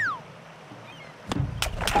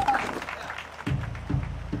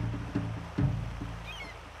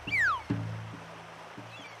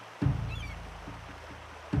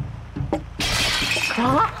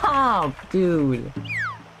 Stop, dude!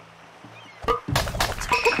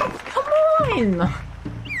 Come on!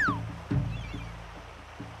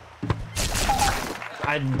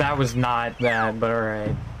 That was not bad, but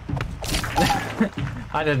alright.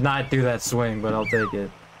 I did not do that swing, but I'll take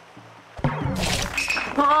it.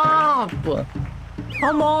 Stop!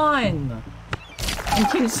 Come on! I'm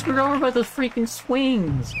getting screwed over by the freaking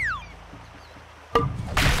swings!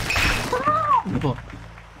 Stop!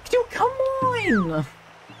 Dude, come on!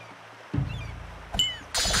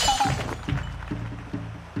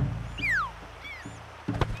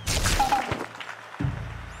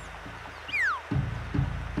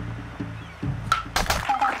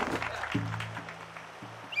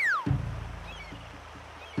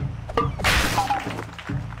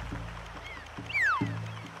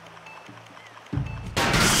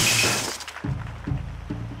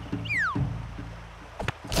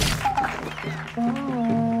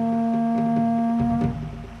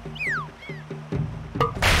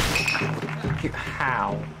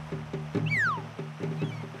 How?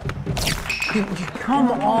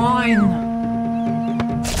 Come on!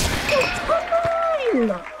 Come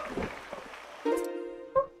on!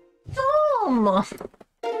 Dumb!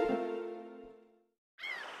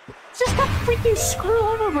 Just got freaking screwed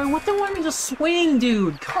over by what they want me to swing,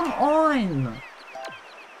 dude! Come on!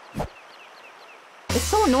 It's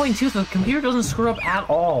so annoying too, the computer doesn't screw up at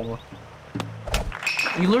all.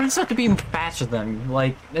 You literally just have to be faster than them.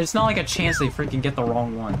 Like, there's not like a chance they freaking get the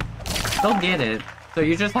wrong one. They'll get it, so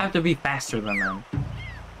you just have to be faster than them.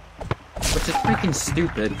 Which is freaking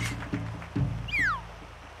stupid.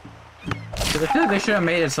 Because I feel like they should have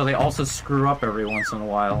made it so they also screw up every once in a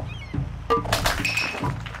while.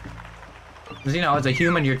 Because, you know, as a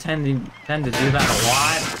human, you tend to do that a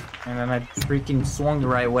lot. And then I freaking swung the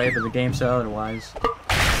right way, but the game said otherwise.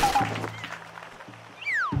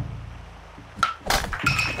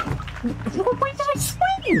 Why did I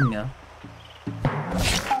swing?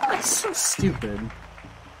 That's so stupid.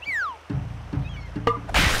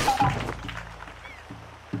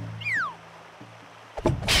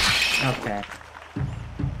 Okay.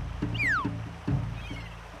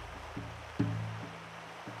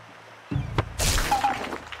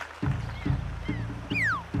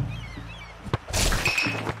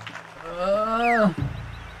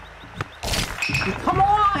 Come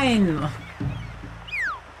on!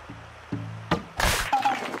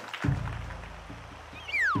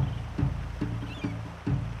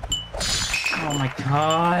 Oh my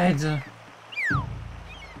god.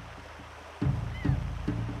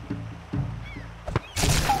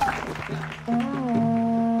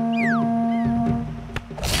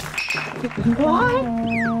 What?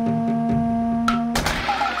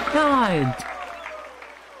 God.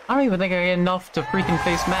 I don't even think I get enough to freaking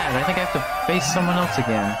face Matt. I think I have to face someone else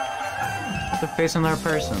again. I have to face another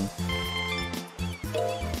person.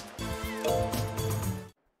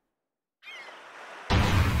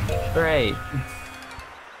 Great.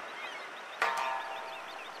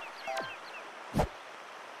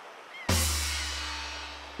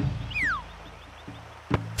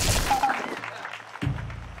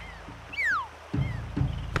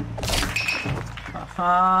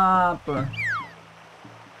 Hop.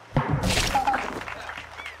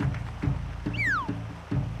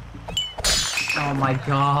 Oh my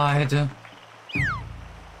god.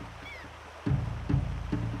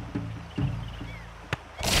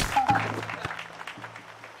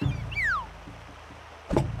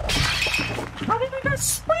 How did I not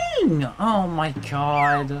swing? Oh my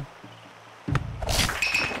god.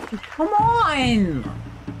 Come on!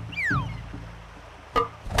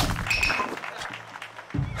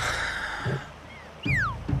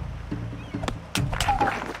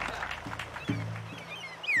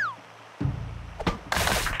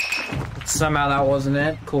 Somehow that wasn't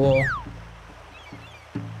it. Cool.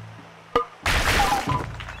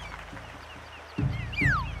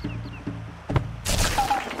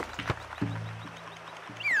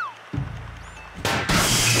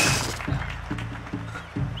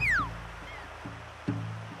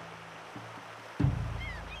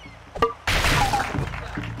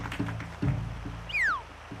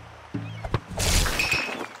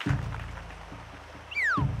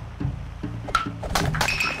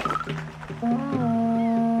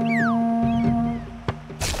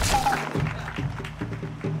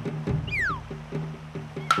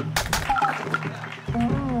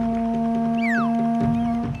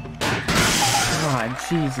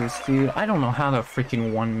 Jesus, dude. I don't know how that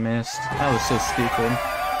freaking one missed. That was so stupid.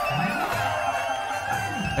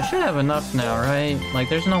 I should have enough now, right? Like,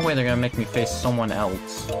 there's no way they're gonna make me face someone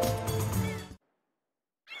else.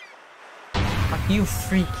 Fuck you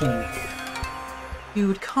freaking...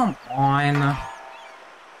 Dude, come on.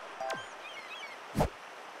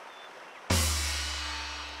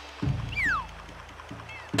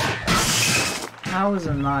 How is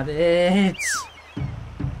it not it?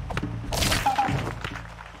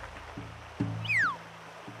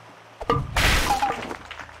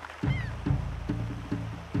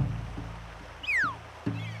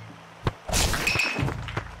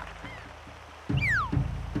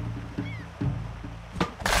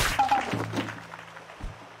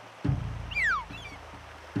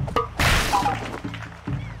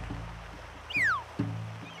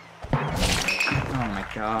 Oh my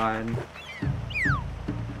god.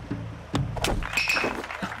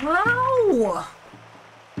 How?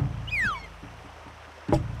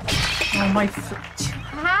 Oh my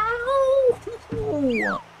how?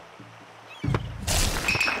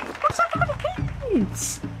 What's that gonna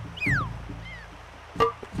hit? Come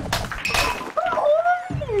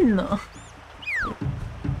on!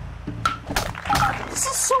 This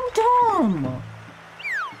is so dumb!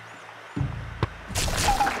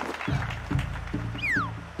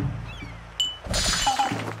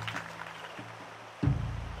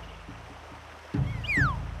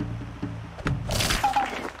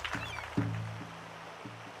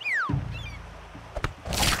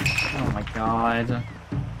 Oh my god.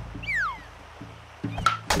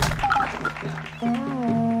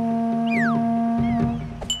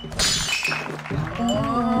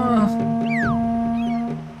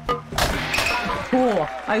 Cool.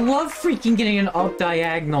 I love freaking getting an up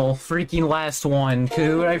diagonal freaking last one,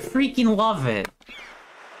 dude. I freaking love it.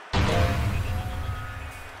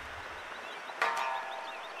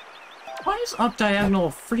 Why is up diagonal a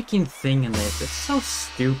freaking thing in this? It's so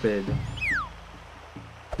stupid.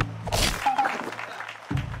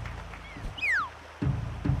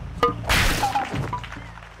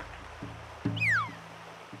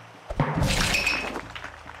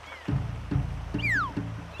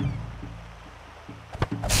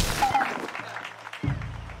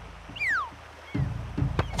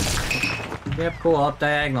 Yep, cool, up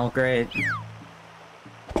diagonal, great.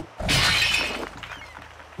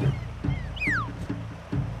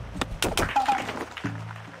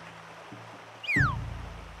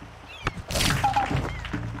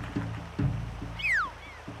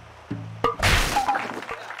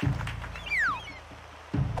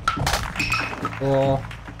 Cool.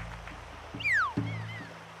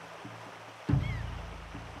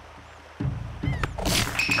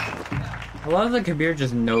 A lot of the Kabir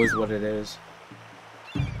just knows what it is.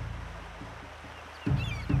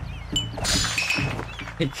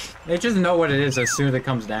 They just know what it is as soon as it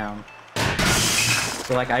comes down.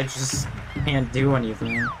 So like, I just can't do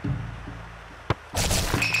anything.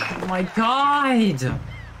 Oh my god!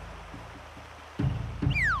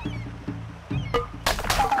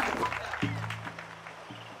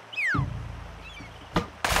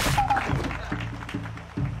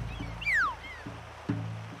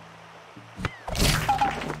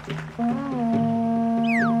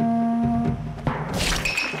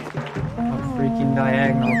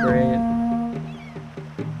 Diagonal, great.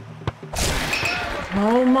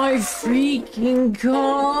 Oh my freaking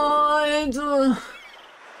god!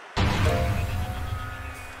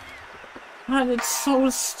 God, it's so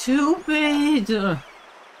stupid!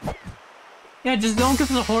 Yeah, just don't give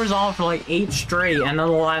the horizontal for like 8 straight, and then the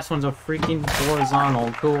last one's a freaking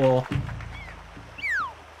horizontal. Cool.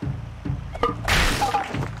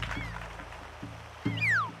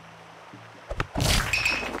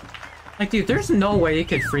 Like, dude, there's no way you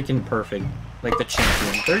could freaking perfect, like, the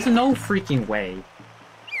champion. There's no freaking way.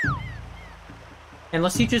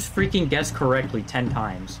 Unless you just freaking guess correctly 10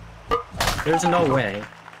 times. There's no way.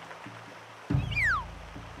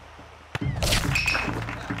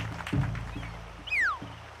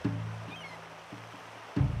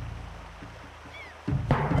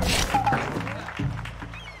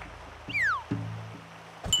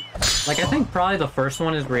 Like, I think probably the first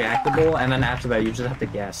one is reactable, and then after that you just have to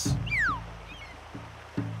guess.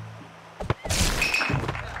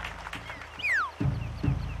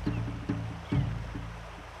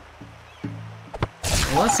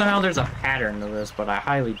 Unless somehow there's a pattern to this, but I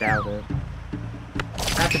highly doubt it.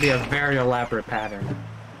 It'd have to be a very elaborate pattern.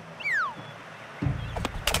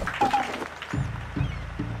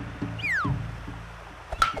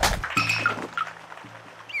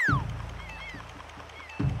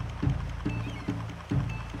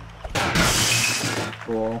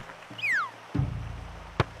 Cool.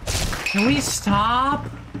 Can we stop?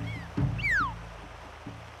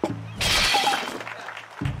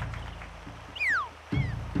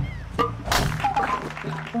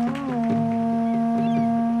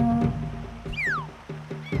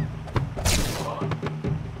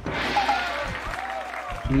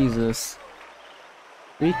 Jesus.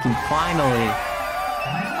 We can finally.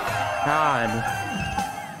 God.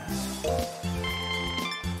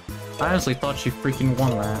 I honestly thought she freaking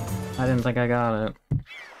won that. I didn't think I got it.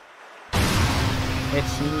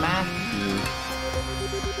 It's Matthew.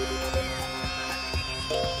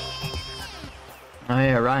 Oh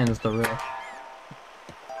yeah, Ryan's the real.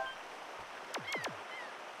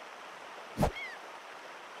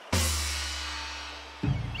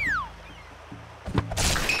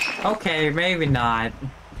 Okay, maybe not.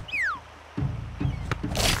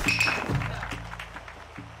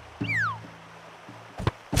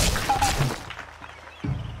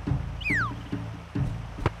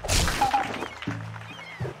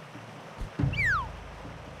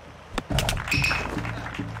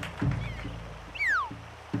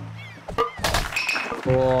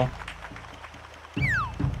 Cool.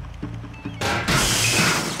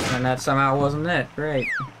 And that somehow wasn't it. Great.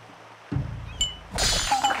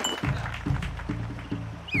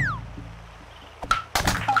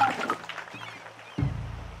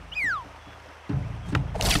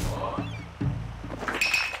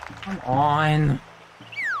 Come on.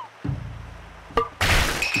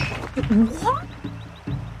 What?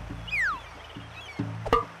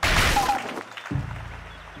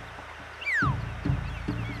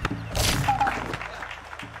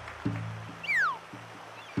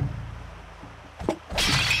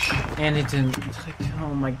 And it didn't. Like,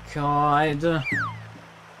 oh my god. Screw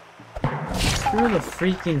the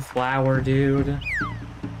freaking flower, dude.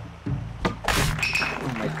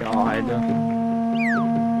 Oh my god.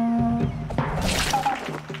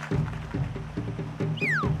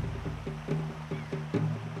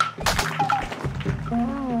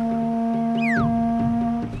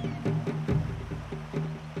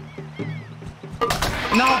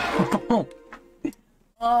 No!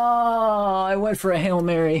 Oh, I went for a Hail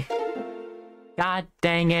Mary. God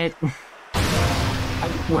dang it. I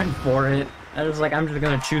went for it. I was like, I'm just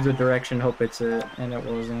gonna choose a direction, hope it's it, and it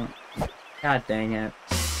wasn't. God dang it.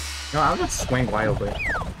 No, I'm gonna swing wildly.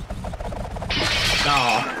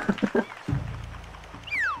 Oh.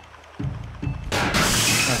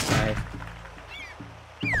 Okay.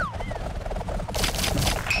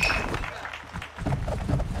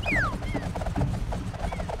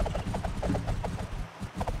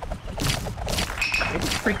 It's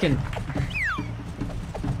freaking...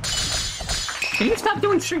 Can you stop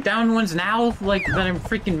doing straight down ones now? Like, that I'm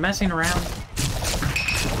freaking messing around?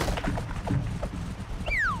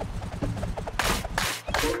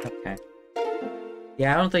 Okay.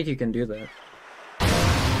 Yeah, I don't think you can do that.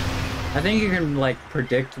 I think you can, like,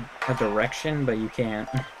 predict a direction, but you can't.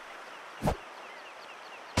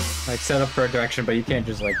 Like, set up for a direction, but you can't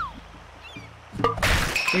just, like...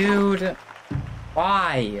 Dude!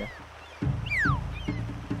 Why?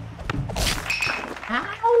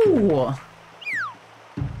 How?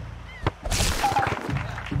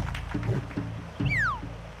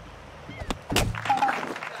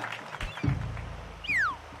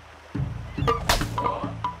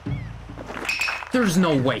 There's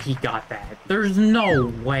no way he got that. There's no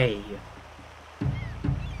way.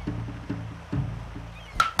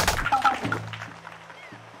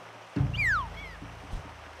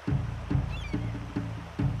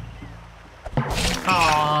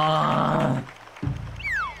 Aww.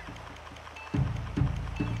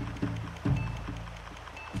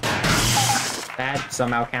 That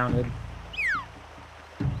somehow counted.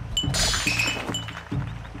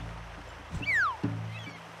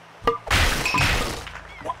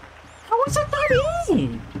 How was it that easy?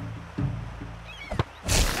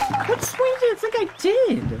 What swing do you think I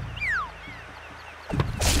did?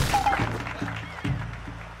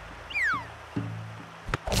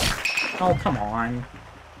 Oh, come on.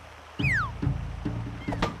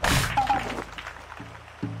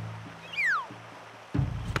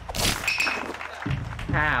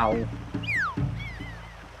 How?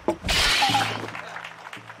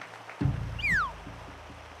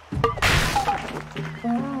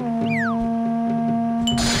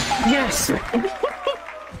 Yes!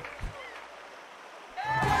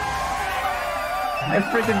 I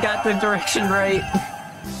freaking got the direction right.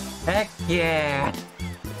 Heck yeah.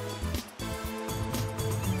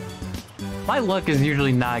 My luck is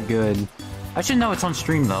usually not good. I should know it's on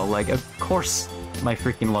stream though. Like, of course my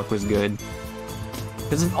freaking luck was good.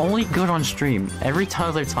 Because it's only good on stream. Every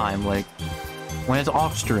other time, like, when it's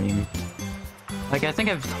off stream, Like, I think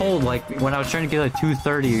I've told, like, when I was trying to get a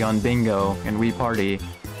 230 on bingo and Wii Party,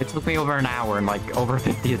 it took me over an hour and, like, over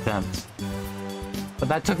 50 attempts. But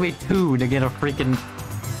that took me 2 to get a freaking,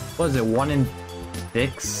 what is it, 1 in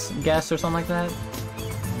 6 guess or something like that?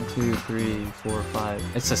 1, 2, 3, 4,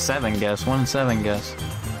 5. It's a 7 guess, 1 in 7 guess.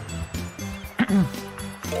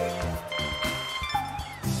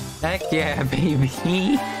 Heck yeah,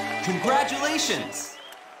 baby! Congratulations!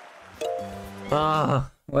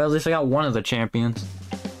 Well, at least I got one of the champions.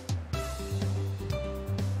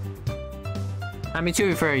 I mean, to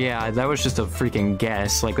be fair, yeah, that was just a freaking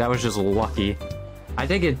guess. Like, that was just lucky. I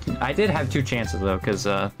did have 2 chances, though, because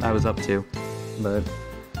I was up 2. But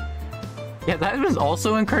yeah, that was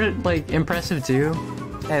also impressive, too.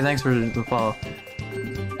 Hey, thanks for the follow.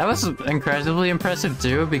 That was incredibly impressive,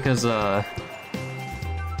 too, because,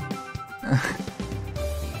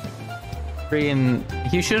 freaking,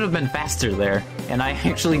 he should have been faster there, and I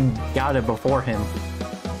actually got it before him.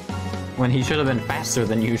 When he should have been faster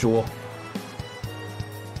than usual.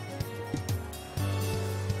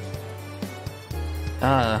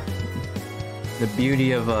 The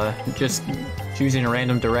beauty of, just choosing a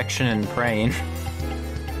random direction and praying.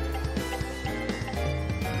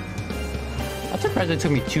 I'm surprised it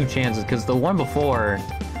took me 2 chances, because the one before...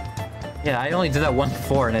 Yeah, I only did that one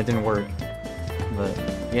before and it didn't work. But,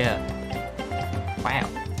 yeah. Wow.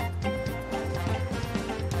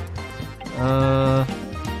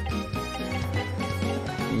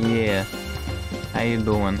 Yeah. How you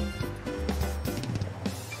doing?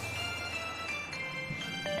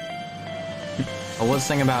 I was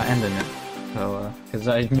thinking about ending it. So, because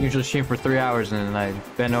I usually stream for 3 hours and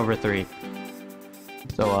I've been over 3.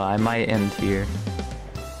 So, I might end here.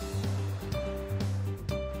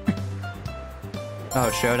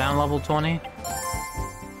 Oh, Showdown level 20? Are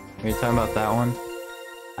you talking about that one?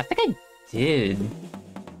 I think I did.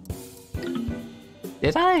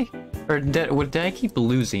 Did I? Or did I keep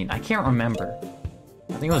losing? I can't remember.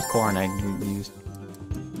 I think it was corn I used.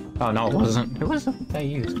 Oh, no, it wasn't. It wasn't what I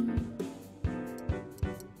used.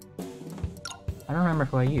 I don't remember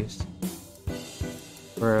who I used.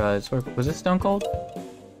 Or, was it Stone Cold?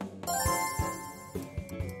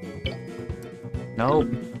 Nope.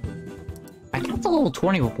 I got the level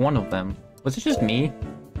 20 with one of them. Was it just me?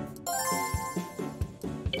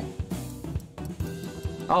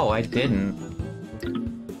 Oh, I didn't.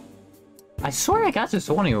 I swear I got to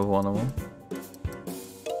 20 with one of them.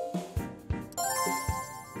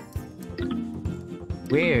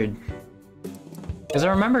 Weird. Because I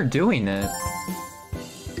remember doing it.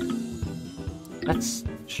 That's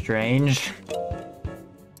strange.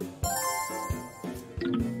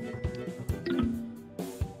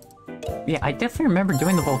 Yeah, I definitely remember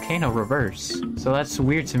doing the volcano reverse. So that's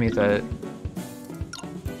weird to me that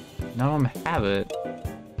none of them have it.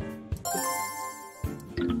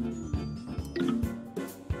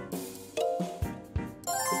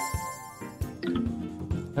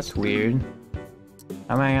 That's weird.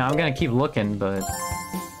 I mean, I'm gonna keep looking, but...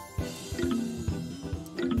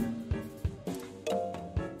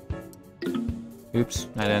 Oops,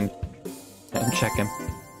 I didn't check him.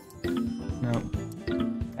 No.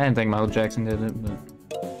 I didn't think Michael Jackson did it, but...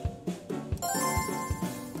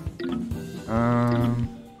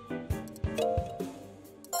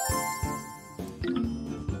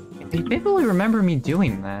 They vividly remember me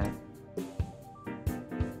doing that.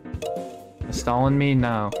 Stalling me?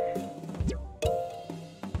 No.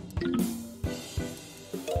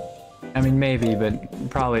 I mean, maybe, but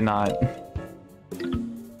probably not.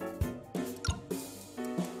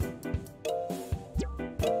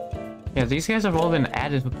 Yeah, these guys have all been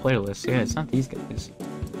added to playlists. Yeah, it's not these guys.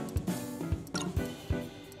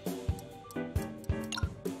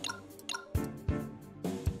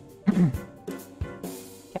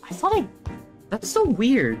 Yeah, I thought I... That's so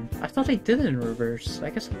weird. I thought I did it in reverse.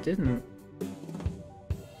 I guess I didn't.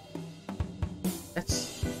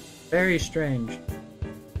 That's very strange.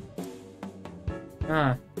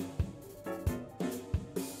 Huh.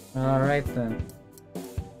 Alright then.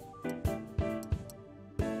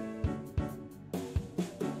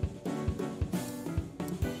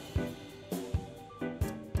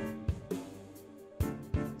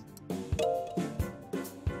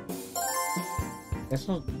 Guess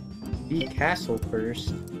I'll beat Castle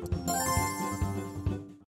first.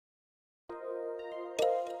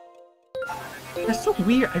 That's so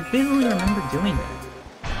weird. I vividly remember doing it.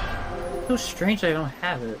 It's so strange I don't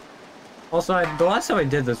have it. Also, the last time I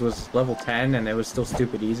did this was level 10 and it was still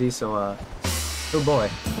stupid easy, so oh boy.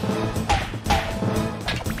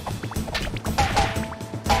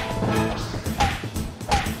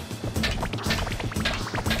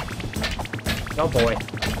 Oh boy.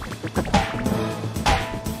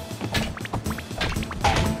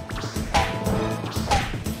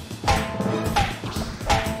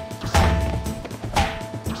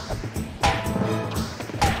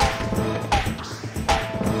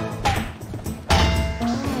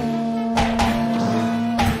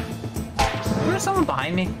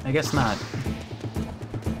 I guess not.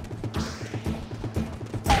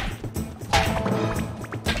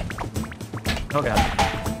 Oh god.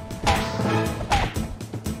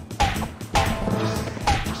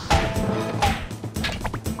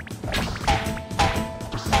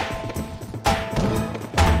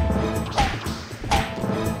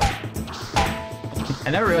 I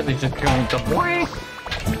never realized they just go into boing!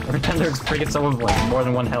 Every time there's freaking someone with like more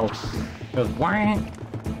than one health. It goes boing!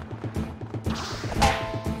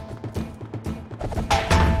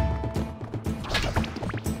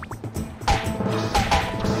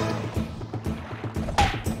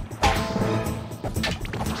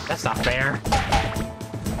 That's not fair.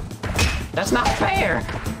 That's not fair!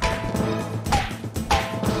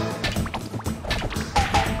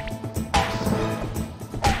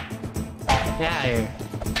 Get out of here.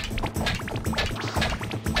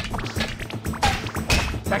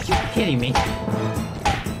 Are you kidding me?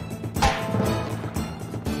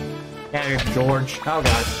 Get out of here, George. Oh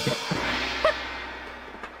god.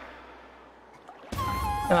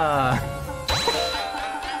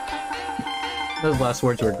 Those last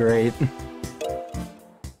words were great.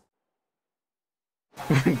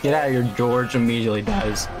 Get out of here, George immediately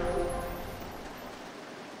dies.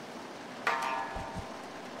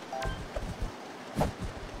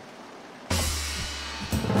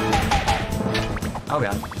 Oh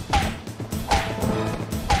god.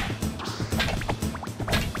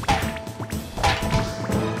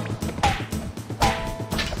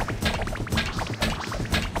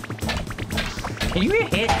 Can you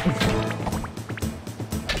get hit?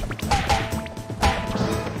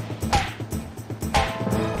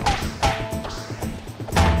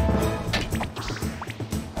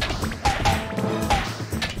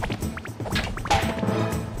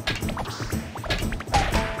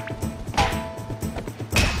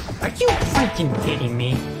 Are you freaking kidding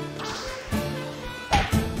me?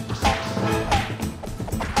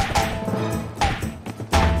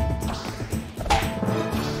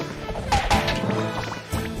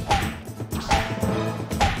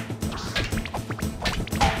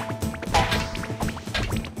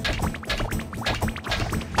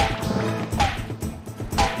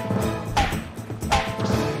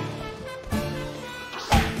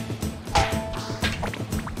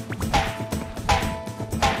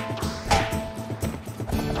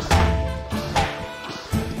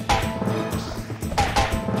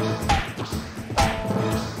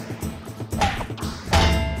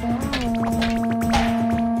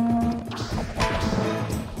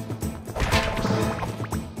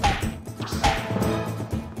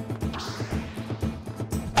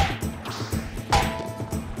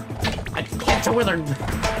 I can't tell where their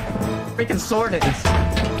freaking sword is.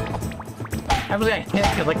 I was gonna hit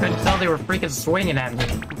because I couldn't tell they were freaking swinging at me.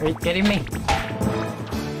 Are you kidding me?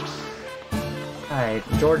 Alright,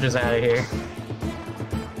 George is out of here.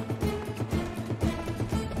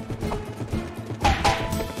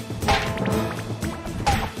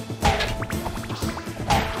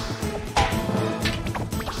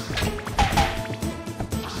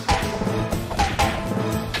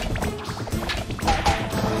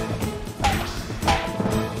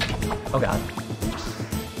 Oh god.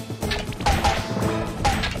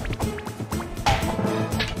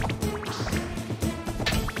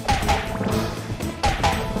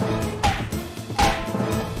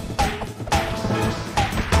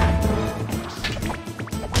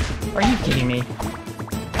 Are you kidding me?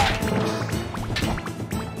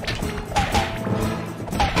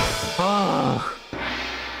 Oh.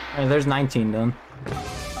 Alright, there's 19 done.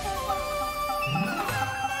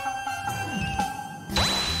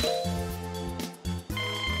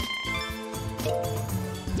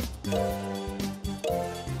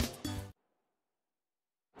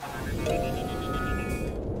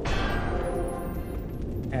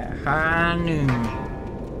 At high noon.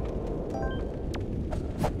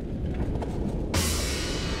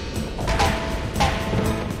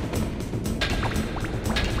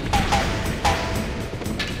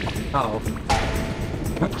 Uh-oh.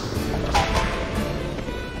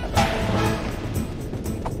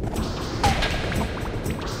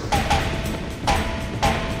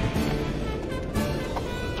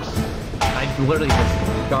 I literally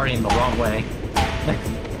was guarding the wrong way.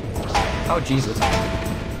 Oh, Jesus.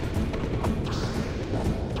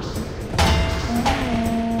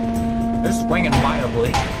 They're swinging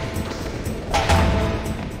violently.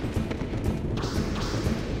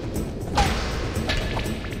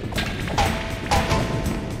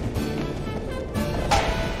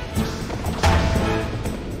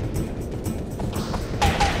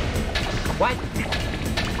 What?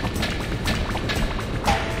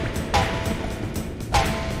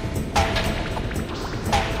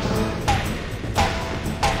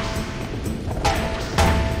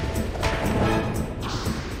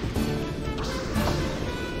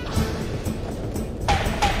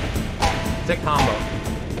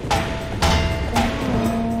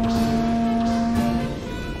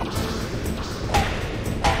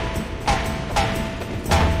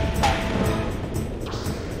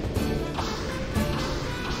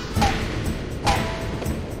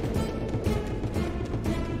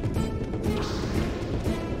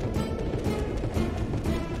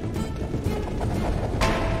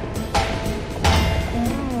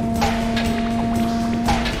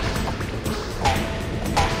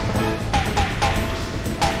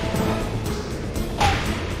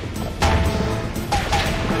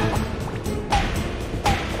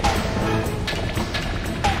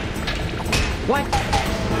 What?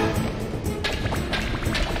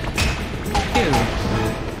 Dude.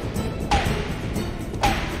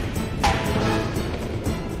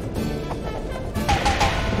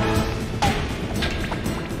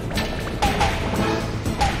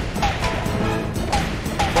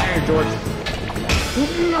 Fire, George.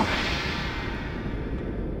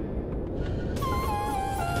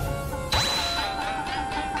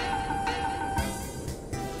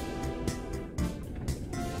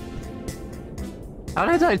 How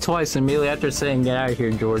did I die twice immediately after saying get out of here,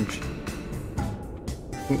 George?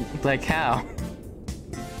 Like how?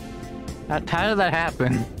 How did that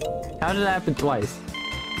happen? How did that happen twice?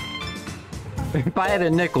 If I had a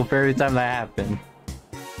nickel for every time that happened.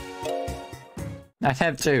 I'd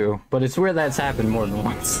have two, but it's weird that's happened more than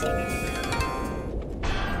once.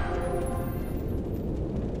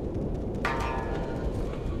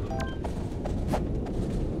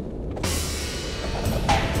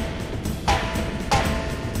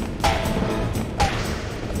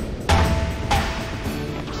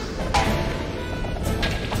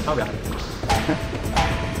 Oh god.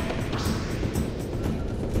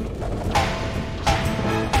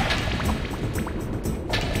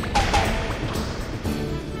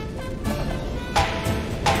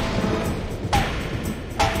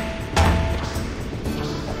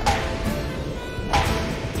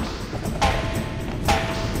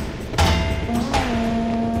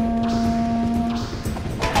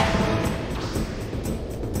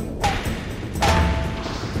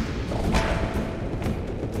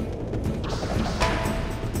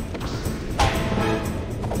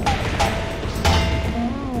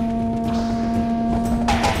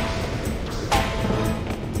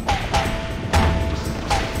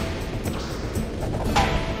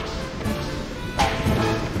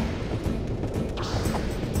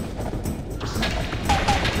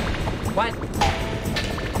 What?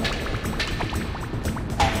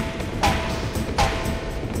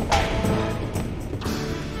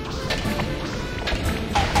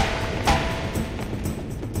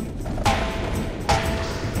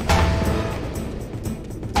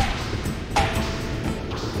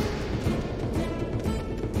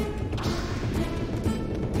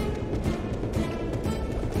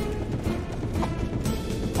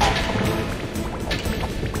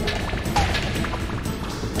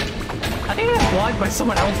 I think I'm blocked by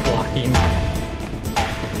someone else blocking.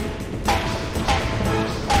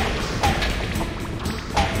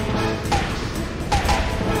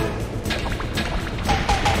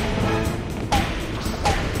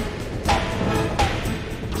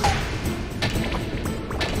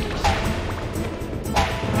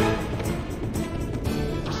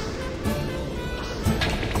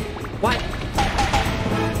 What?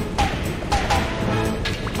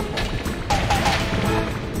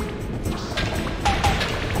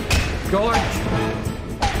 George!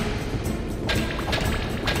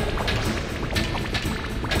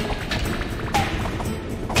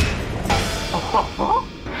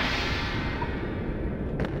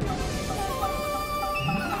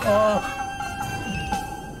 Oh.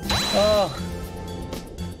 Oh.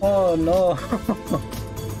 Oh no.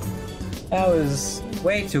 That was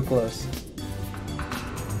way too close.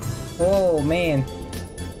 Oh man.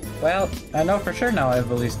 Well, I know for sure now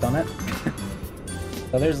I've at least done it.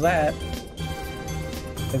 So there's that.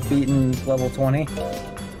 I've beaten level 20.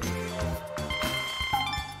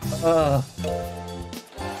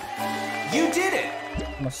 You did it!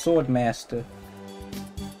 I'm a sword master.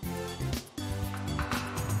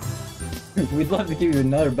 We'd love to give you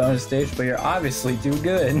another bonus stage, but you're obviously too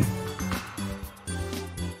good.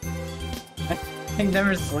 I've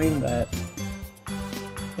never seen that.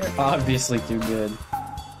 You're obviously too good.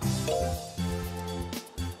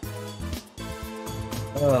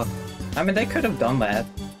 Ugh. I mean, they could have done that.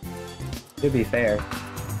 To be fair.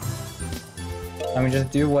 I mean,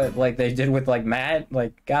 just do what, like, they did with, like, Matt.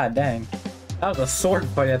 Like, god dang. That was a sword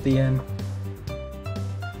fight at the end.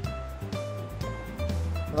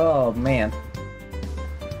 Oh, man.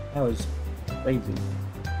 That was crazy.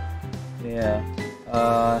 Yeah.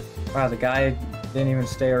 Wow, the guy didn't even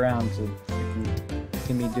stay around to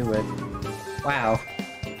see me do it. Wow.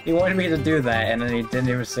 He wanted me to do that, and then he didn't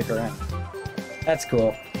even stick around. That's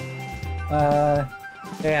cool.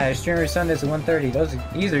 Yeah, I stream every Sundays at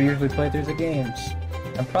 1:30. These are usually playthroughs of games.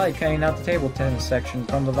 I'm probably cutting out the table tennis section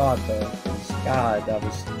from the VOD though. God, that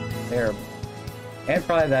was terrible. And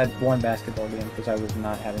probably that one basketball game because I was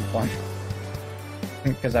not having fun.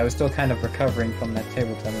 Because I was still kind of recovering from that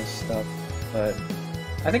table tennis stuff. But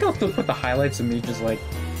I think I'll still put the highlights of me just like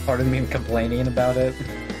part of me complaining about it.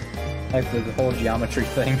 Like the whole geometry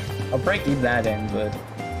thing. I'll break even that in, but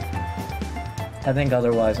I think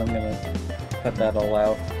otherwise I'm gonna cut that all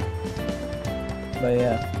out. But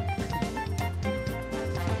yeah.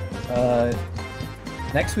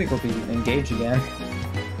 Next week will be Engage again.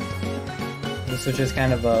 This is just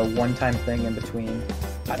kind of a one-time thing in between.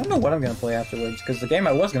 I don't know what I'm gonna play afterwards, because the game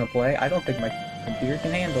I was gonna play, I don't think my computer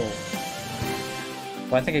can handle.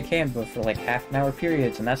 Well, I think it can, but for like half-an-hour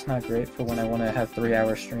periods, and that's not great for when I want to have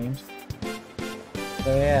 3-hour streams.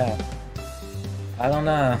 So yeah. I don't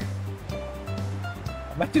know.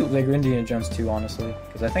 I might do Lego Indiana Jones 2, honestly,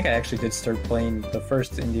 because I think I actually did start playing the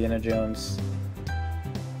first Indiana Jones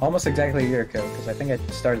almost exactly a year ago, because I think I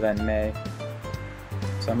started that in May.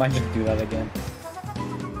 So I might just do that again.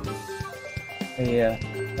 But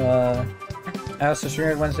yeah. I also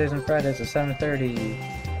stream Wednesdays and Fridays at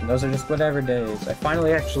 7:30. And those are just whatever days. I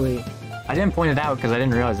finally actually... I didn't point it out because I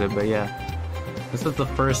didn't realize it, but yeah. This is the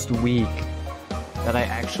first week that I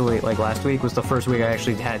actually... Like, last week was the first week I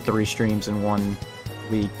actually had 3 streams in 1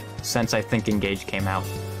 week since I think Engage came out.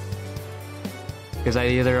 Because I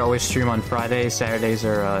either always stream on Fridays, Saturdays,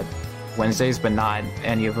 or Wednesdays, but not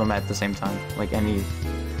any of them at the same time. Like, any...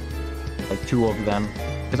 Like, 2 of them.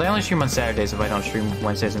 Because I only stream on Saturdays if I don't stream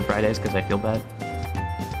Wednesdays and Fridays, because I feel bad.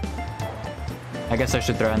 I guess I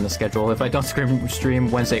should throw in the schedule. If I don't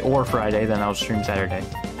stream Wednesday or Friday, then I'll stream Saturday.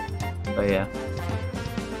 But yeah.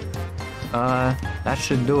 That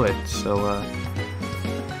should do it. So,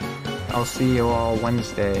 I'll see you all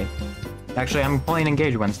Wednesday. Actually, I'm playing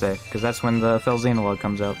Engage Wednesday, because that's when the Fell Xenologue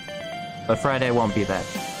comes out. But Friday won't be that.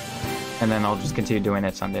 And then I'll just continue doing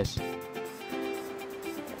it Sundays.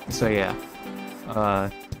 So yeah.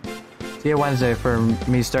 See you Wednesday for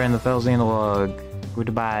me starting the Fell Xenologue.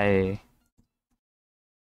 Goodbye.